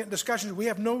often get in discussions. We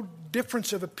have no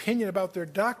difference of opinion about their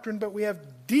doctrine, but we have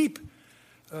deep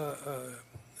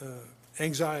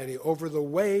anxiety over the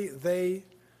way they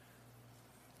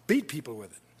beat people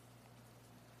with it.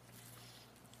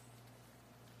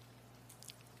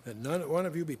 That none one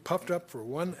of you be puffed up for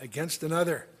one against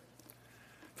another.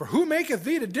 For who maketh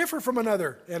thee to differ from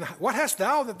another? And what hast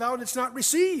thou that thou didst not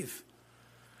receive?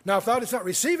 Now, if thou didst not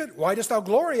receive it, why dost thou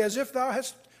glory as if thou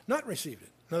hast not received it?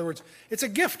 In other words, it's a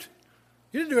gift.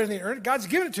 You didn't do anything to earn it. God's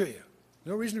given it to you.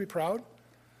 No reason to be proud.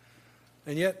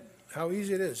 And yet, how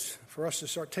easy it is for us to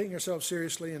start taking ourselves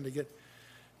seriously and to get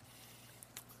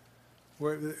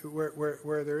where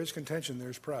there is contention,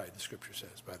 there's pride, the Scripture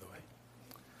says, by the way.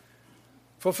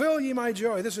 Fulfill ye my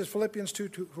joy. This is Philippians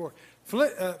 2:4.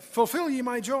 Fulfill ye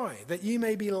my joy, that ye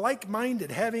may be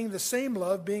like-minded, having the same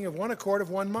love, being of one accord,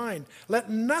 of one mind. Let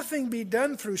nothing be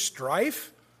done through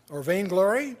strife or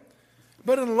vainglory,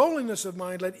 But in lowliness of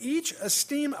mind, let each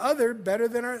esteem other better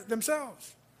than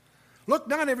themselves. Look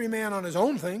not every man on his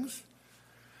own things,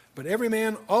 but every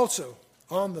man also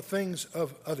on the things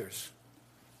of others.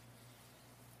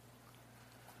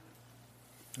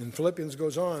 And Philippians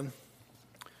goes on,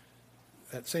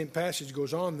 that same passage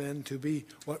goes on then to be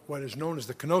what is known as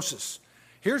the kenosis.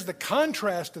 Here's the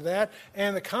contrast to that,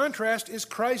 and the contrast is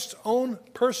Christ's own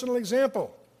personal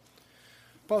example.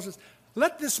 Paul says,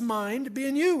 let this mind be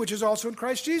in you, which is also in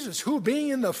Christ Jesus, who being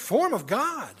in the form of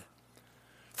God,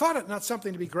 thought it not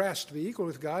something to be grasped to be equal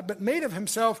with God, but made of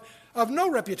himself of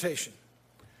no reputation,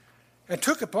 and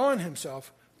took upon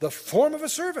himself the form of a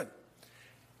servant,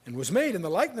 and was made in the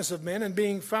likeness of men, and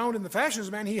being found in the fashion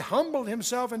of man, he humbled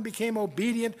himself and became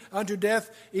obedient unto death,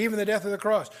 even the death of the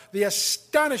cross. The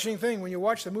astonishing thing when you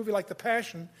watch the movie like The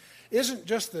Passion isn't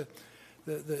just the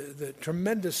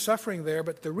tremendous suffering there,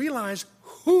 but to realize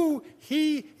who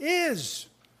he is.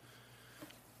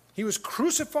 He was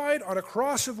crucified on a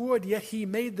cross of wood, yet he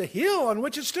made the hill on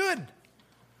which it stood.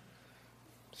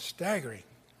 Staggering,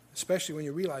 especially when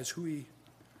you realize who he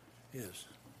is.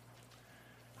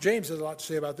 James has a lot to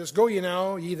say about this. Go ye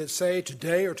now, ye that say,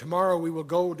 today or tomorrow we will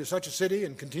go to such a city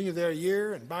and continue there a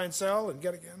year and buy and sell and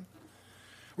get again.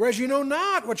 Whereas you know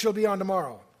not what shall be on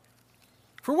tomorrow.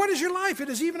 For what is your life? It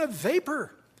is even a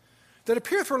vapor that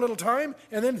appeareth for a little time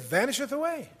and then vanisheth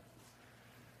away.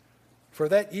 For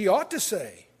that ye ought to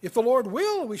say, if the Lord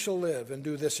will, we shall live and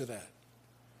do this or that.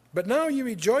 But now ye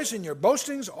rejoice in your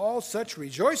boastings. All such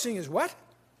rejoicing is what?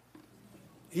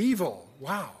 Evil.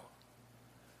 Wow.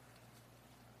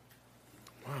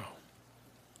 Wow.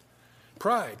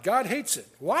 Pride. God hates it.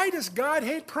 Why does God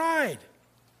hate pride?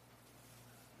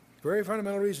 Very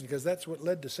fundamental reason, because that's what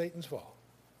led to Satan's fall.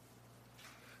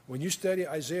 When you study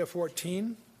Isaiah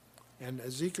 14 and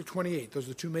Ezekiel 28, those are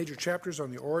the two major chapters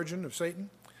on the origin of Satan,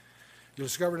 you'll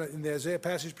discover in the Isaiah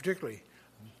passage particularly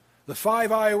the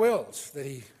 5 I wills that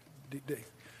he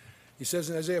says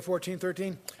in Isaiah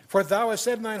 14:13, for thou hast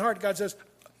said in thine heart, God says,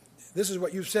 this is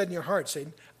what you've said in your heart,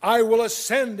 Satan, I will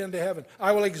ascend into heaven.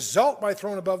 I will exalt my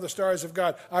throne above the stars of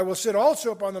God. I will sit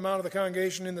also upon the mount of the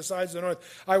congregation in the sides of the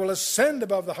north. I will ascend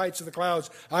above the heights of the clouds.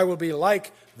 I will be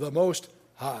like the Most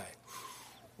High.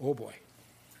 Oh boy.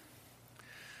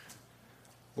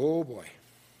 Oh boy.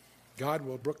 God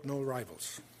will brook no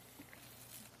rivals.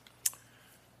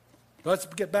 Let's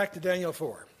get back to Daniel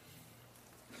 4.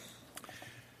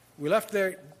 We left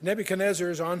there,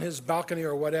 Nebuchadnezzar's on his balcony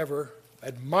or whatever,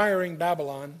 admiring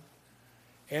Babylon,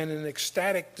 and in an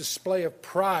ecstatic display of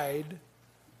pride,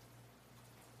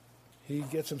 he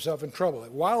gets himself in trouble.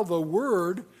 While the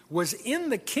word was in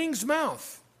the king's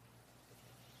mouth,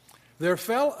 there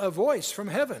fell a voice from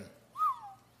heaven.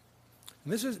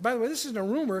 And this is, by the way, this isn't a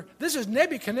rumor. This is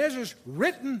Nebuchadnezzar's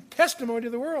written testimony to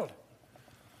the world.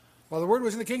 While the word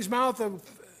was in the king's mouth,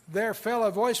 there fell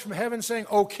a voice from heaven saying,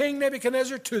 O King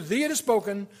Nebuchadnezzar, to thee it is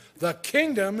spoken, the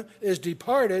kingdom is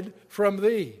departed from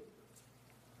thee.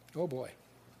 Oh boy.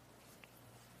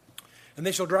 And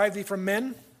they shall drive thee from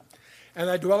men, and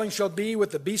thy dwelling shall be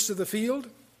with the beasts of the field.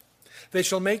 They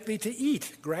shall make thee to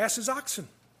eat grass as oxen.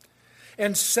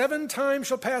 And 7 times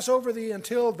shall pass over thee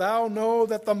until thou know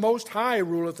that the Most High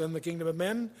ruleth in the kingdom of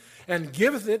men, and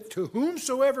giveth it to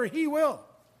whomsoever he will.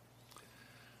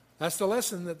 That's the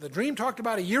lesson that the dream talked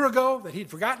about a year ago that he'd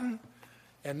forgotten,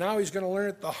 and now he's going to learn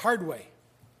it the hard way.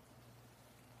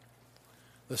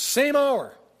 The same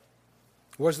hour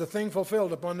was the thing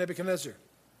fulfilled upon Nebuchadnezzar.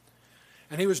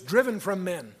 And he was driven from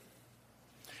men,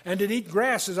 and did eat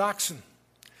grass as oxen.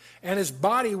 And his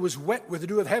body was wet with the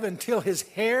dew of heaven, till his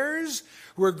hairs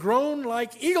were grown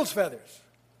like eagle's feathers,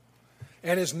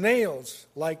 and his nails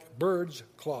like birds'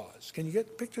 claws. Can you get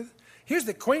a picture? Here's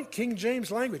the quaint King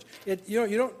James language.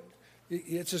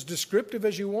 It's as descriptive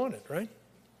as you want it, right?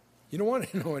 You don't want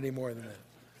to know any more than that.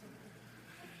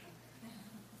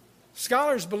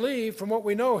 Scholars believe, from what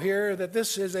we know here, that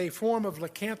this is a form of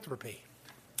lycanthropy.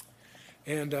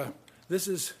 And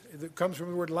it comes from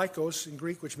the word lycos in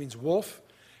Greek, which means wolf,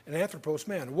 and anthropos,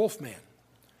 man, wolf man.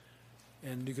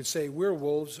 And you could say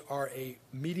werewolves are a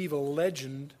medieval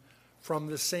legend from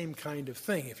the same kind of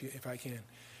thing, if I can.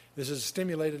 This is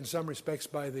stimulated in some respects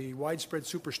by the widespread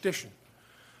superstition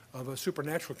of a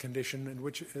supernatural condition in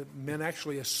which men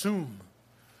actually assume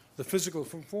the physical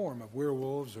form of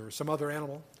werewolves or some other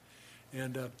animal.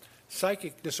 And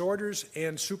psychic disorders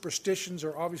and superstitions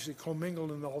are obviously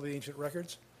commingled in all the ancient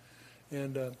records.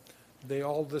 And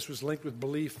this was linked with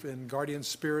belief in guardian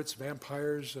spirits,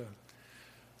 vampires,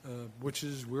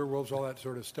 witches, werewolves, all that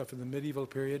sort of stuff in the medieval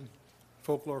period,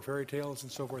 folklore, fairy tales,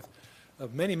 and so forth.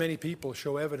 Many, many people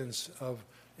show evidence of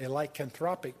a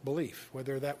lycanthropic belief,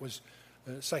 whether that was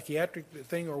psychiatric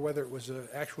thing or whether it was an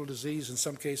actual disease in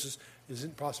some cases is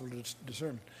impossible to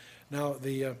discern. Now,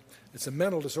 it's a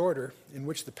mental disorder in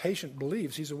which the patient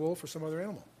believes he's a wolf or some other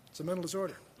animal. It's a mental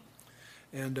disorder.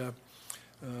 And the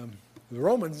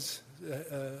Romans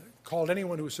called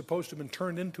anyone who was supposed to have been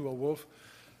turned into a wolf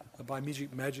by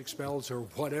magic spells or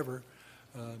whatever,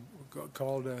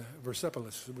 called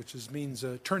Versipelus, which means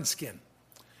turn skin.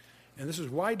 And this was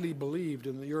widely believed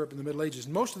in Europe in the Middle Ages.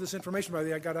 And most of this information, by the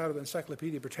way, I got out of the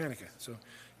Encyclopedia Britannica, so you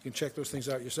can check those things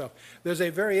out yourself. There's a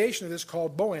variation of this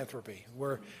called boanthropy,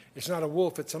 where it's not a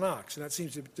wolf, it's an ox, and that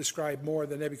seems to describe more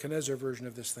the Nebuchadnezzar version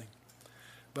of this thing.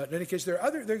 But in any case, there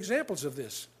are examples of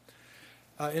this.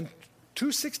 In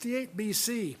 268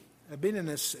 BC,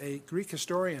 Abinanus, a Greek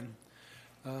historian,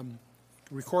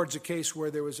 records a case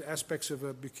where there was aspects of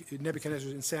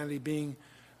Nebuchadnezzar's insanity being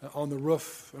on the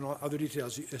roof and all other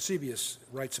details. Eusebius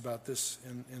writes about this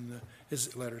in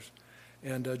his letters.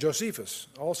 And Josephus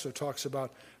also talks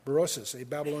about Berosus, a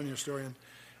Babylonian historian,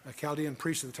 a Chaldean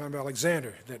priest at the time of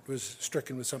Alexander, that was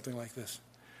stricken with something like this.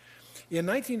 In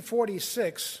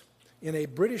 1946, in a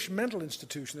British mental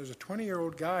institution, there was a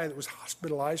 20-year-old guy that was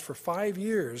hospitalized for 5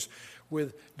 years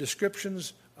with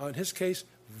descriptions, in his case,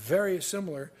 very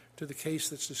similar to the case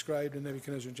that's described in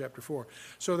Nebuchadnezzar in chapter 4.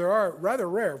 So there are, rather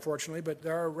rare, fortunately, but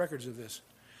there are records of this.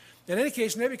 In any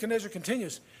case, Nebuchadnezzar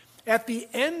continues, at the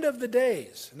end of the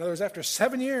days, in other words, after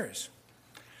 7 years,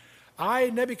 I,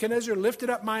 Nebuchadnezzar,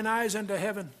 lifted up mine eyes unto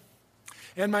heaven,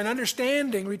 and mine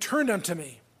understanding returned unto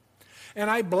me, and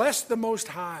I blessed the Most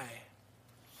High,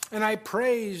 and I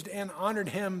praised and honored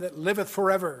him that liveth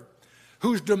forever,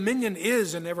 whose dominion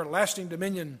is an everlasting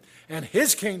dominion, and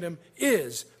his kingdom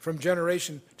is from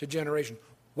generation to generation.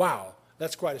 Wow,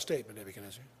 that's quite a statement,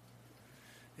 Nebuchadnezzar.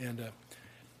 And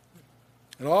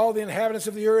all the inhabitants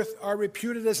of the earth are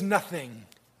reputed as nothing.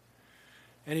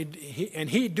 And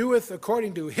he doeth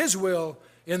according to his will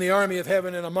in the army of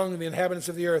heaven and among the inhabitants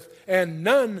of the earth, and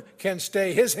none can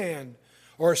stay his hand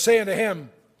or say unto him,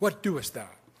 what doest thou?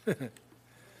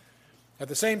 At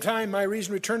the same time, my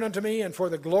reason returned unto me, and for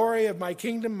the glory of my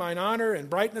kingdom, mine honor and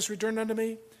brightness returned unto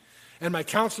me. And my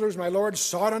counselors, my lord,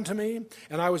 sought unto me,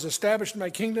 and I was established in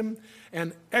my kingdom,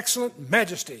 and excellent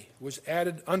majesty was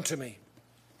added unto me.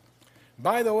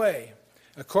 By the way,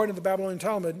 according to the Babylonian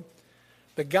Talmud,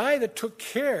 the guy that took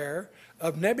care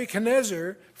of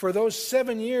Nebuchadnezzar for those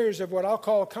 7 years of what I'll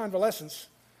call convalescence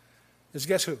is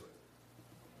guess who?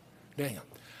 Daniel.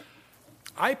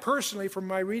 I personally, from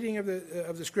my reading of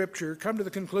the scripture, come to the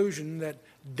conclusion that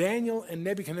Daniel and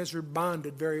Nebuchadnezzar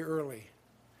bonded very early.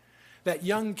 That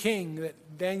young king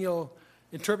that Daniel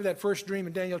interpreted that first dream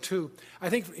in Daniel 2, I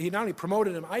think he not only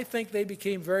promoted him, I think they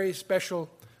became very special,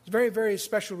 very, very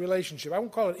special relationship. I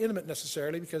won't call it intimate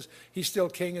necessarily because he's still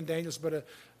king and Daniel's but a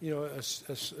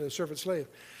servant slave.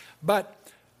 But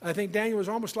I think Daniel was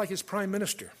almost like his prime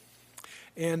minister.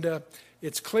 And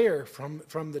it's clear from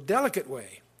the delicate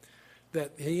way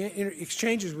that he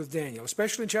exchanges with Daniel,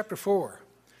 especially in chapter 4.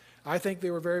 I think they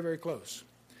were very, very close.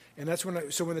 And that's when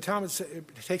the Talmud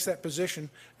takes that position,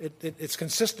 it's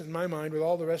consistent in my mind with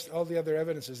all the other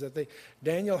evidences that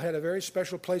Daniel had a very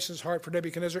special place in his heart for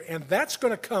Nebuchadnezzar, and that's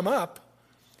going to come up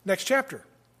next chapter.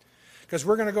 Because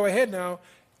we're going to go ahead now.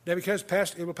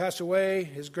 Nebuchadnezzar will pass away,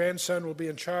 his grandson will be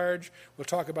in charge. We'll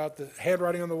talk about the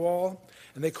handwriting on the wall,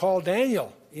 and they call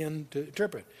Daniel in to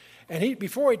interpret. And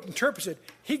before he interprets it,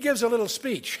 he gives a little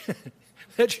speech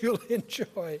that you'll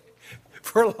enjoy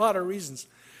for a lot of reasons.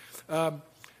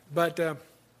 But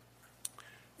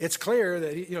it's clear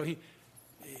that he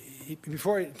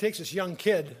before he takes this young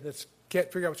kid that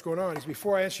can't figure out what's going on, he's,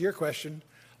 before I answer your question,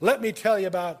 let me tell you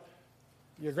about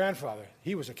your grandfather.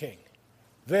 He was a king.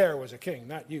 There was a king,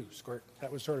 not you, Squirt.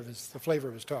 That was sort of the flavor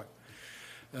of his talk.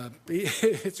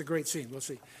 It's a great scene. We'll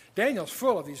see. Daniel's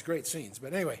full of these great scenes.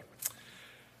 But anyway,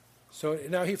 so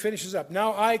now he finishes up.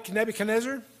 Now I,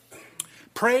 Nebuchadnezzar,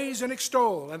 praise and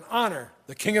extol and honor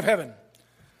the King of heaven,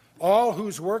 all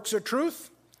whose works are truth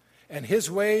and his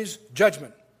ways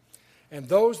judgment. And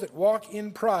those that walk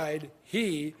in pride,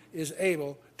 he is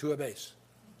able to abase.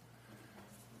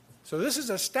 So this is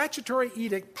a statutory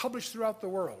edict published throughout the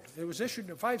world. It was issued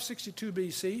in 562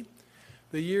 BC,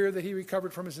 the year that he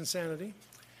recovered from his insanity.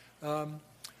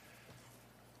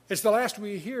 It's the last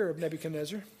we hear of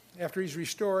Nebuchadnezzar. After he's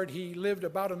restored, he lived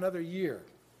about another year.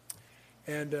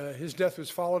 And his death was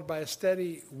followed by a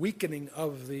steady weakening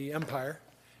of the empire.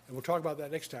 And we'll talk about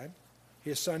that next time.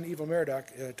 His son, Evil Merodach,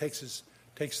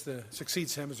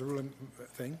 succeeds him as a ruling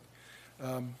thing.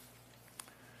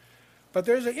 But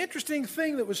there's an interesting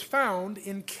thing that was found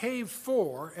in Cave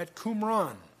 4 at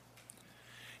Qumran.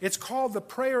 It's called the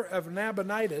Prayer of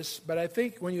Nabonidus, but I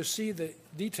think when you see the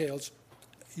details,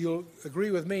 you'll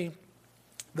agree with me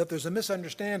that there's a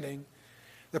misunderstanding.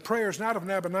 The prayer is not of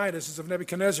Nabonidus, it's of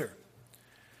Nebuchadnezzar.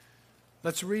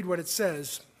 Let's read what it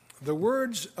says. The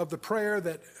words of the prayer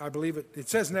that, I believe it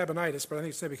says Nabonidus, but I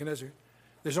think it's Nebuchadnezzar.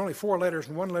 There's only 4 letters,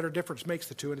 and 1 letter difference makes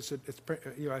the two, and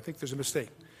I think there's a mistake.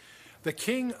 The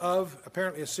king of,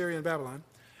 apparently Assyria and Babylon,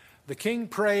 the king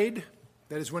prayed,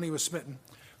 that is when he was smitten,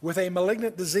 with a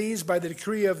malignant disease by the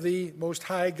decree of the Most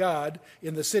High God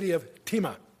in the city of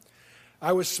Tema.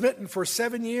 I was smitten for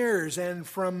 7 years, and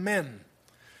from men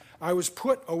I was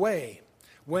put away.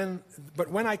 But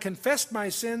when I confessed my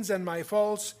sins and my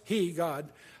faults, he, God,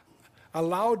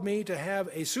 allowed me to have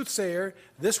a soothsayer.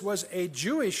 This was a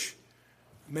Jewish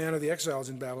man of the exiles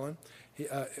in Babylon. He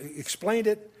explained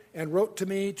it and wrote to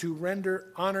me to render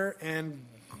honor and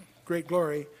great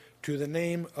glory to the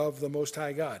name of the Most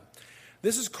High God.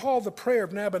 This is called the prayer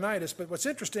of Nabonidus, but what's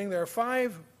interesting, there are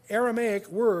 5 Aramaic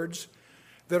words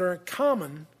that are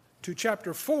common to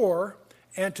chapter 4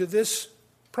 and to this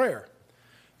prayer.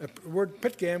 The word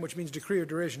pitgam, which means decree or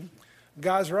derision,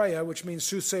 Gazraya, which means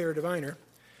soothsayer or diviner.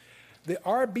 The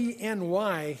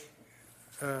RBNY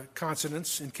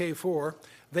consonants in ch4,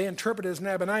 they interpret as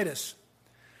Nabonidus.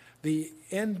 The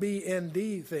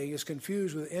NBND thing is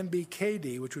confused with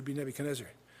NBKD, which would be Nebuchadnezzar.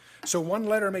 So 1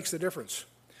 letter makes the difference.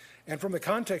 And from the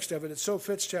context of it, it so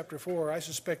fits chapter 4, I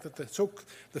suspect that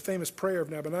the famous prayer of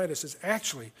Nabonidus is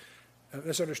actually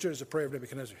misunderstood as a prayer of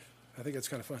Nebuchadnezzar. I think that's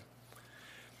kind of fun.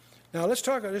 Now let's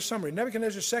talk about this summary.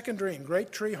 Nebuchadnezzar's second dream,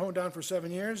 great tree honed down for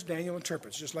 7 years, Daniel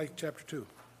interprets, just like chapter 2.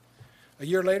 A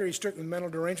year later, he's stricken with mental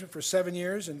derangement for 7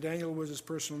 years, and Daniel was his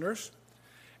personal nurse.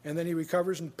 And then he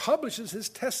recovers and publishes his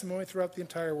testimony throughout the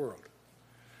entire world.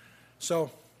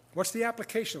 So what's the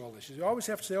application of all this? You always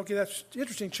have to say, okay, that's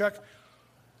interesting, Chuck.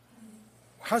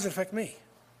 How does it affect me?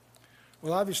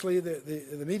 Well, obviously,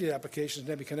 the immediate application is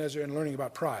Nebuchadnezzar and learning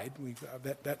about pride.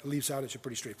 That leaves out, it's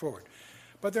pretty straightforward.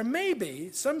 But there may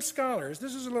be some scholars,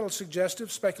 this is a little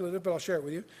suggestive, speculative, but I'll share it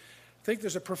with you, think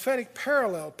there's a prophetic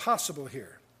parallel possible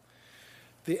here.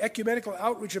 The ecumenical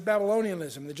outreach of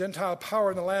Babylonianism, the Gentile power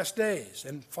in the last days,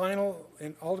 and final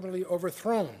and ultimately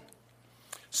overthrown.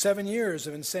 7 years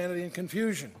of insanity and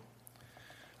confusion.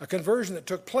 A conversion that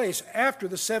took place after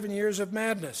the 7 years of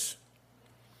madness.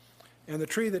 And the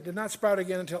tree that did not sprout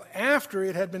again until after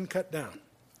it had been cut down.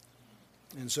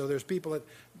 And so there's people that,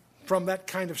 from that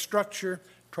kind of structure,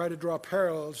 try to draw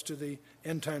parallels to the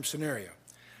end time scenario.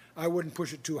 I wouldn't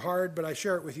push it too hard, but I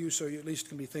share it with you so you at least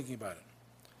can be thinking about it.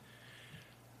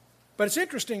 But it's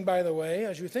interesting, by the way,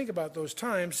 as you think about those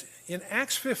times, in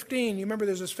Acts 15, you remember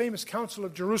there's this famous Council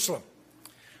of Jerusalem,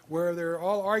 where they're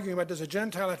all arguing about, does a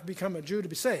Gentile have to become a Jew to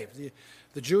be saved? The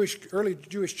early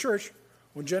Jewish church,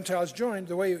 when Gentiles joined,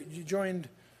 the way you joined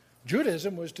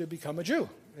Judaism was to become a Jew,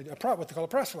 what they call a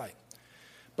proselyte.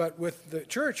 But with the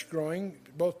church growing,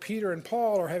 both Peter and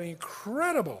Paul are having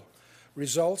incredible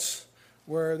results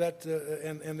where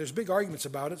and there's big arguments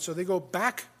about it, so they go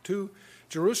back to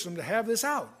Jerusalem to have this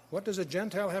out. What does a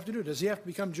Gentile have to do? Does he have to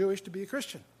become Jewish to be a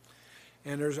Christian?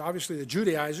 And there's obviously the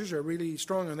Judaizers are really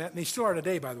strong on that, and they still are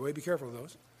today, by the way. Be careful of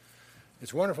those.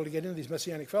 It's wonderful to get into these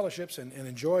Messianic fellowships and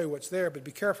enjoy what's there, but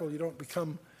be careful you don't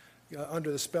become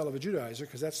under the spell of a Judaizer,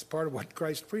 because that's part of what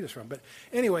Christ freed us from. But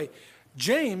anyway,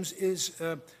 James is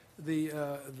the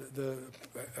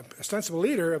ostensible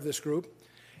leader of this group,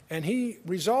 and he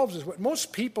resolves this. What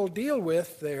most people deal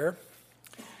with there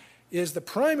is the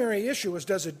primary issue is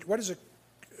what does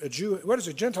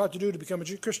a Gentile have to do to become a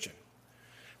Jew Christian?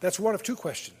 That's one of 2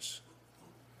 questions.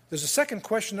 There's a second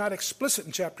question not explicit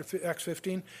in chapter Acts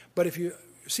 15, but if you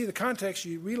see the context,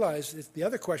 you realize that the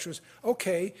other question was,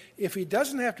 okay, if he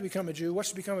doesn't have to become a Jew, what's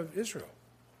to become of Israel?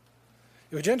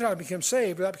 If a Gentile becomes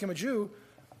saved without becoming a Jew,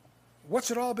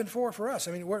 what's it all been for us?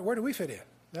 I mean, where do we fit in?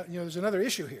 There's another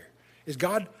issue here. Is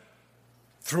God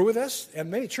through with us? And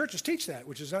many churches teach that,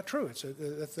 which is not true.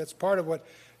 That's part of what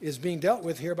is being dealt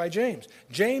with here by James.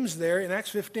 James there in Acts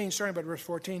 15, starting about verse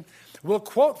 14, will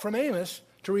quote from Amos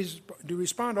to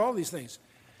respond to all these things.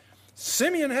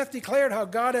 Simeon hath declared how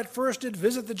God at first did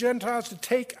visit the Gentiles to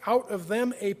take out of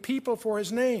them a people for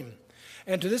his name.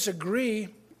 And to this agree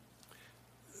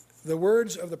the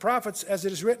words of the prophets as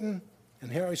it is written,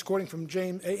 and here he's quoting from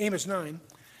Amos 9,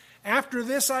 after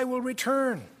this I will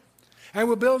return. I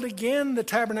will build again the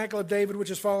tabernacle of David which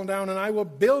has fallen down, and I will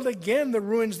build again the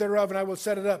ruins thereof, and I will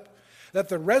set it up, that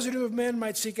the residue of men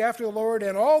might seek after the Lord,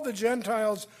 and all the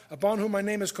Gentiles upon whom my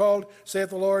name is called, saith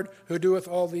the Lord, who doeth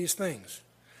all these things.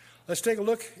 Let's take a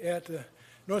look at,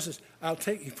 notice this,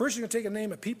 first you're going to take a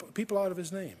name of people out of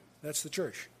his name. That's the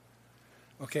church.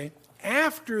 Okay?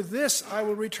 After this I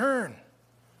will return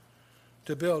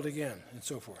to build again, and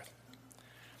so forth.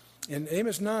 In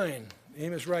Amos 9,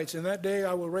 Amos writes, "In that day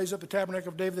I will raise up the tabernacle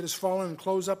of David that is fallen and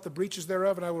close up the breaches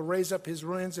thereof, and I will raise up his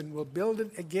ruins and will build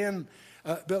it again,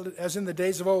 build it as in the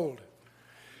days of old,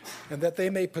 and that they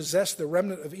may possess the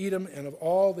remnant of Edom and of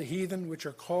all the heathen which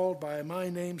are called by my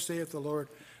name, saith the Lord,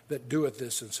 that doeth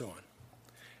this," and so on.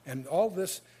 And all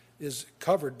this is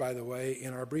covered, by the way,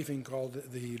 in our briefing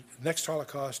called The Next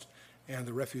Holocaust and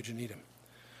the Refuge in Edom.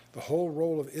 The whole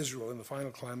role of Israel in the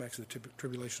final climax of the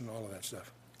tribulation and all of that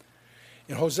stuff.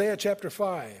 In Hosea chapter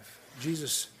 5,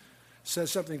 Jesus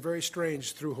says something very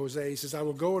strange through Hosea. He says, "I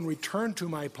will go and return to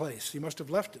my place." He must have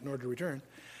left it in order to return.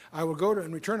 "I will go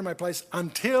and return to my place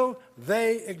until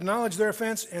they acknowledge their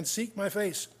offense and seek my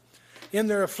face. In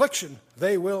their affliction,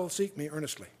 they will seek me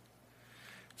earnestly."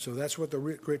 So that's what the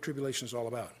Great Tribulation is all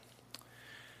about.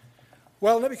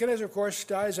 Well, Nebuchadnezzar, of course,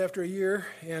 dies after a year,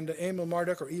 and Amel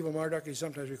Marduk, or Evil Marduk, he's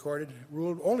sometimes recorded,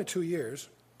 ruled only 2 years.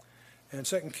 And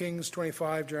 2 Kings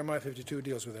 25, Jeremiah 52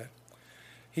 deals with that.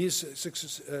 He's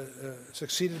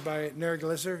succeeded by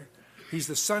Neriglissar. He's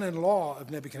the son-in-law of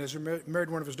Nebuchadnezzar, married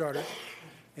one of his daughters,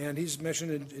 and he's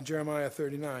mentioned in Jeremiah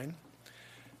 39.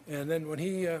 And then when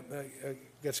he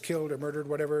gets killed or murdered,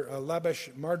 whatever,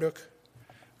 Labash Marduk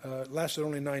lasted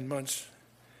only 9 months,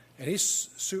 and he's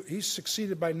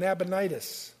succeeded by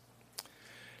Nabonidus.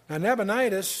 Now,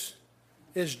 Nabonidus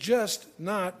is just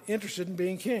not interested in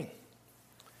being king.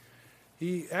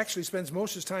 He actually spends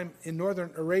most of his time in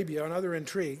northern Arabia on other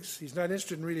intrigues. He's not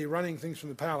interested in really running things from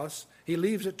the palace. He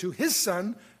leaves it to his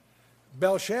son,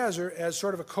 Belshazzar, as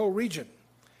sort of a co-regent.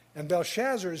 And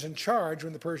Belshazzar is in charge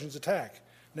when the Persians attack.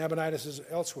 Nabonidus is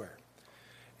elsewhere.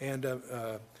 And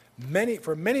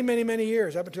for many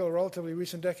years, up until relatively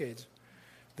recent decades,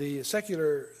 the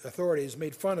secular authorities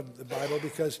made fun of the Bible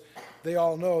because they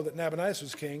all know that Nabonidus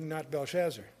was king, not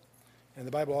Belshazzar. And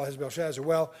the Bible all has Belshazzar.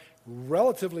 Well,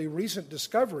 relatively recent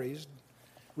discoveries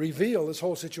reveal this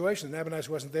whole situation. Nabonidus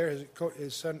wasn't there.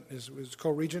 His son was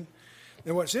co-regent.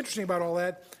 And what's interesting about all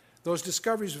that, those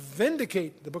discoveries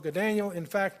vindicate the book of Daniel. In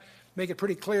fact, make it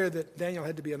pretty clear that Daniel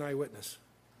had to be an eyewitness.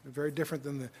 Very different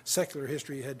than the secular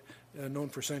history he had known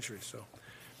for centuries. So,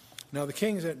 now the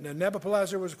kings,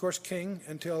 Nabopolassar was, of course, king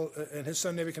until, and his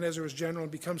son Nebuchadnezzar was general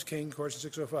and becomes king, of course, in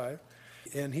 605.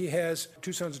 And he has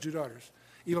 2 sons and 2 daughters.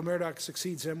 Evil Merodach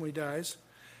succeeds him when he dies.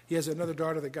 He has another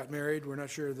daughter that got married. We're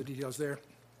not sure of the details there.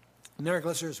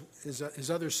 Neriglissar is his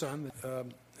other son.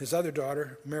 His other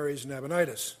daughter marries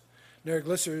Nabonidus.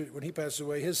 Neriglissar, when he passes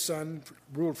away, his son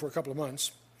ruled for a couple of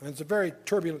months. And it's a very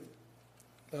turbulent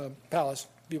palace.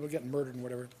 People getting murdered and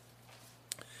whatever.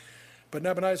 But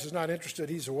Nabonidus is not interested.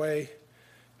 He's away.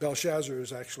 Belshazzar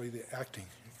is actually the acting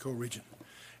co-regent.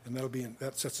 And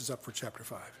that sets us up for chapter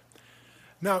 5.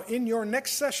 Now, in your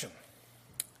next session,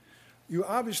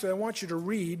 I want you to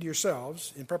read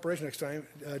yourselves, in preparation next time,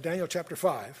 Daniel chapter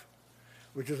 5,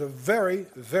 which is a very,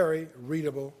 very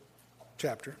readable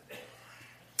chapter.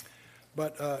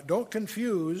 But don't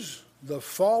confuse the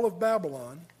fall of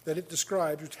Babylon that it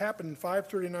describes, which happened in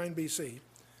 539 BC,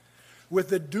 with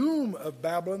the doom of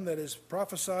Babylon that is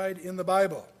prophesied in the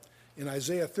Bible, in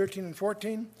Isaiah 13 and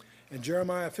 14, and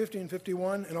Jeremiah 15 and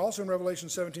 51, and also in Revelation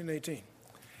 17 and 18.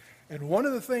 And one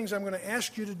of the things I'm going to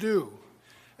ask you to do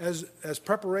as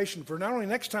preparation for not only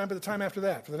next time, but the time after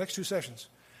that, for the next 2 sessions,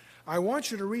 I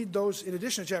want you to read those, in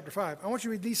addition to chapter 5, I want you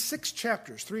to read these 6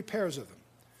 chapters, 3 pairs of them.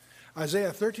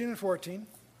 Isaiah 13 and 14,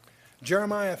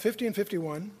 Jeremiah 50 and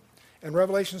 51, and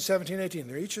Revelation 17 and 18.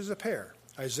 They're each as a pair.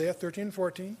 Isaiah 13 and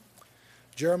 14,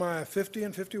 Jeremiah 50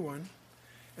 and 51,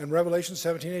 and Revelation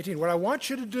 17 and 18. What I want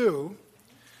you to do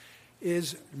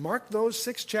is mark those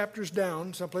 6 chapters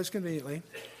down someplace conveniently.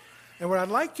 And what I'd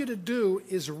like you to do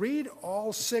is read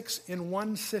all 6 in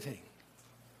one sitting.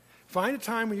 Find a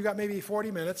time when you've got maybe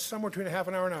 40 minutes, somewhere between a half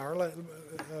an hour and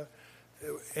an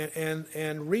hour,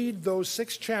 and read those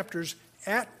 6 chapters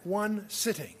at one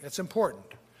sitting. That's important.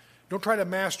 Don't try to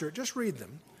master it, just read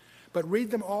them. But read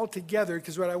them all together,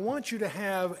 because what I want you to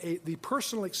have the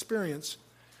personal experience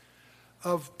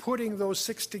of putting those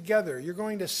 6 together. You're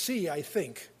going to see, I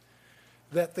think,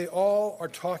 that they all are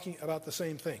talking about the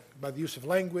same thing, by the use of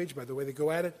language, by the way they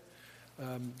go at it.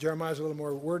 Jeremiah's a little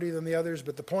more wordy than the others,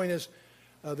 but the point is,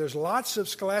 there's lots of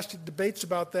scholastic debates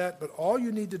about that, but all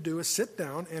you need to do is sit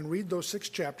down and read those 6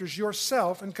 chapters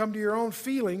yourself and come to your own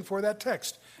feeling for that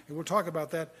text. And we'll talk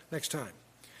about that next time.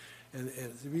 And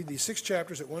read these 6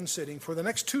 chapters at one sitting for the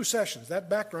next 2 sessions. That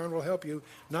background will help you,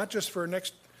 not just for the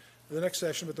next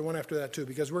session, but the one after that too,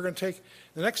 because we're going to take,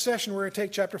 the next session we're going to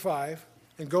take chapter 5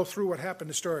 and go through what happened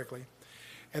historically.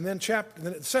 And then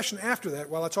the session after that,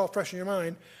 while it's all fresh in your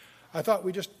mind, I thought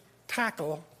we'd just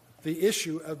tackle the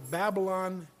issue of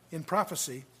Babylon in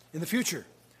prophecy in the future.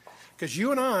 Because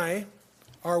you and I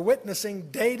are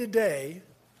witnessing day to day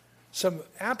some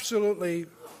absolutely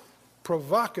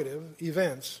provocative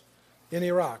events in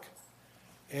Iraq,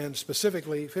 and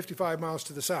specifically 55 miles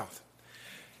to the south.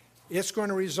 It's going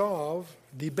to resolve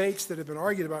debates that have been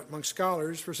argued about among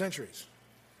scholars for centuries.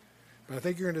 But I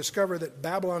think you're going to discover that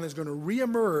Babylon is going to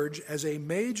reemerge as a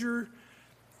major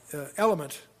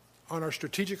element on our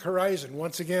strategic horizon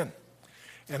once again.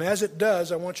 And as it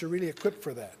does, I want you really equipped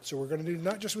for that. So we're going to do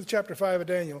not just with chapter 5 of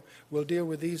Daniel, we'll deal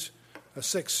with these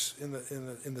 6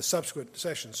 in the subsequent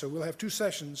sessions. So we'll have 2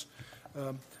 sessions.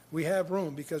 We have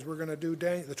room because we're going to do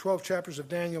the 12 chapters of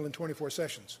Daniel in 24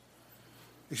 sessions.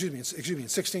 Excuse me, in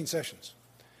 16 sessions.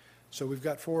 So we've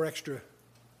got 4 extra,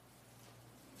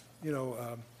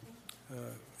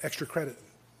 extra credit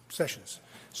sessions.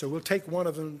 So we'll take one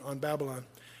of them on Babylon,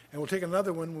 and we'll take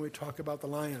another one when we talk about the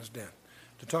lion's den,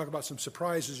 to talk about some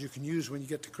surprises you can use when you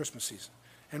get to Christmas season.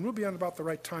 And we'll be on about the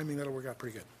right timing. That'll work out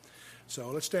pretty good.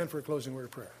 So let's stand for a closing word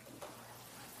of prayer.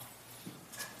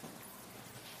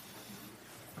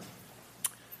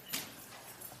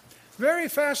 Very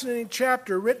fascinating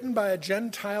chapter written by a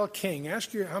Gentile king.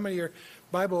 Ask you how many of your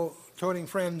Bible-toting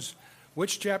friends,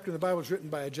 which chapter in the Bible is written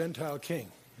by a Gentile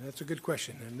king? That's a good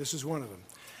question, and this is one of them.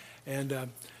 And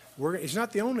he's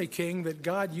not the only king that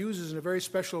God uses in a very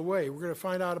special way. We're going to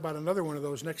find out about another one of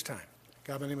those next time, a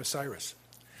guy by the name of Cyrus.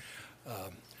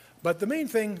 But the main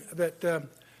thing that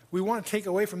we want to take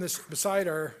away from this, beside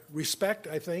our respect,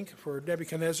 I think, for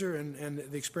Nebuchadnezzar and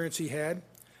the experience he had,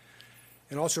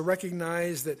 and also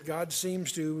recognize that God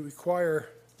seems to require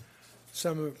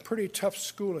some pretty tough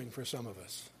schooling for some of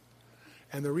us.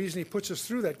 And the reason he puts us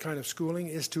through that kind of schooling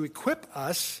is to equip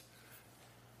us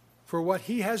for what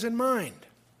he has in mind.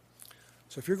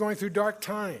 So if you're going through dark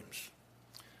times,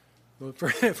 well,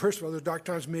 first of all, those dark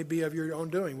times may be of your own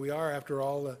doing. We are, after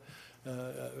all,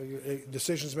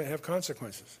 decisions may have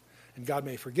consequences. And God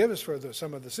may forgive us for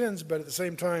some of the sins, but at the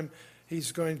same time,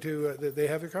 he's going to, they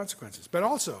have their consequences. But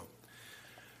also,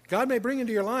 God may bring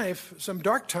into your life some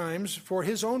dark times for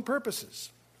his own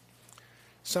purposes.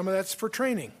 Some of that's for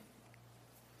training.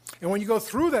 And when you go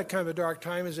through that kind of a dark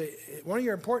time, one of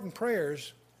your important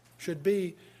prayers should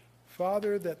be,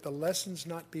 Father, that the lessons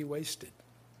not be wasted.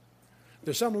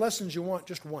 There's some lessons you want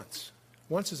just once.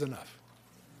 Once is enough.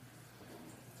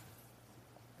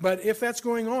 But if that's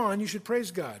going on, you should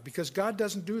praise God, because God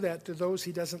doesn't do that to those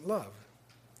he doesn't love.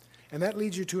 And that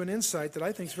leads you to an insight that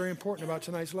I think is very important about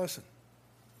tonight's lesson.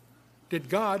 Did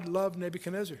God love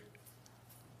Nebuchadnezzar?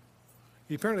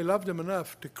 He apparently loved him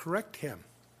enough to correct him.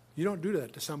 You don't do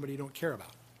that to somebody you don't care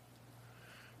about.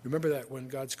 Remember that when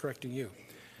God's correcting you.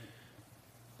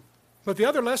 But the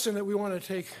other lesson that we want to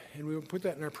take, and we will put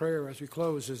that in our prayer as we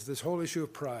close, is this whole issue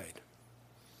of pride.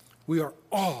 We are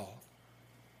all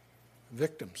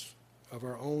victims of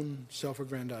our own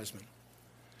self-aggrandizement.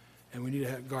 And we need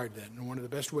to guard that. And one of the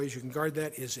best ways you can guard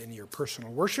that is in your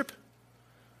personal worship.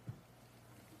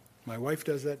 My wife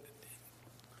does that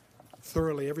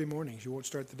thoroughly every morning. She won't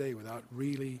start the day without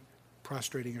really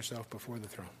prostrating herself before the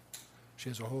throne. She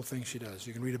has a whole thing she does.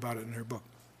 You can read about it in her book.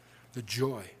 The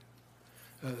joy,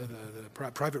 the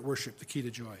private worship, the key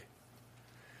to joy.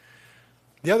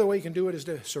 The other way you can do it is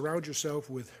to surround yourself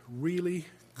with really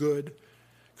good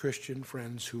Christian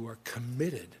friends who are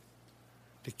committed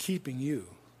to keeping you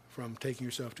from taking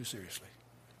yourself too seriously.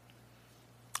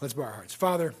 Let's bow our hearts.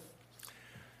 Father,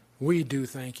 we do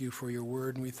thank you for your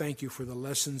word, and we thank you for the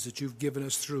lessons that you've given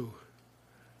us through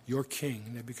your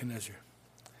king, Nebuchadnezzar.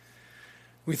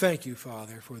 We thank you,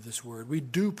 Father, for this word. We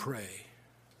do pray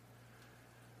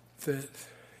that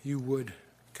you would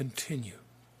continue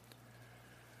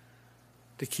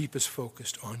to keep us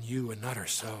focused on you and not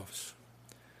ourselves.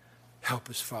 Help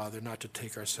us, Father, not to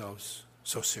take ourselves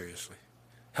so seriously.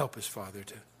 Help us, Father,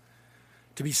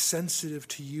 to be sensitive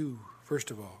to you,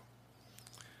 first of all,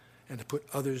 and to put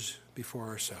others before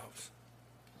ourselves.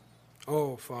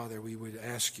 Oh, Father, we would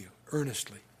ask you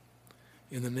earnestly,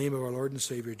 in the name of our Lord and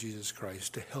Savior Jesus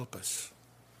Christ, to help us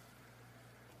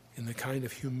in the kind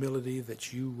of humility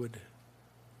that you would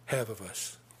have of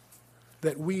us,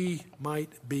 that we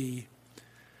might be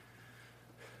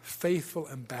faithful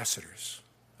ambassadors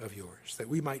of yours, that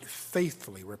we might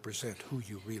faithfully represent who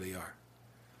you really are.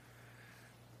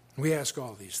 We ask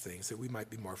all these things that we might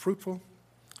be more fruitful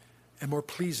and more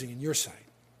pleasing in your sight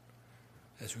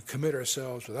as we commit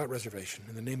ourselves without reservation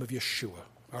in the name of Yeshua,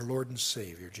 our Lord and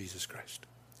Savior, Jesus Christ.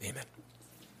 Amen.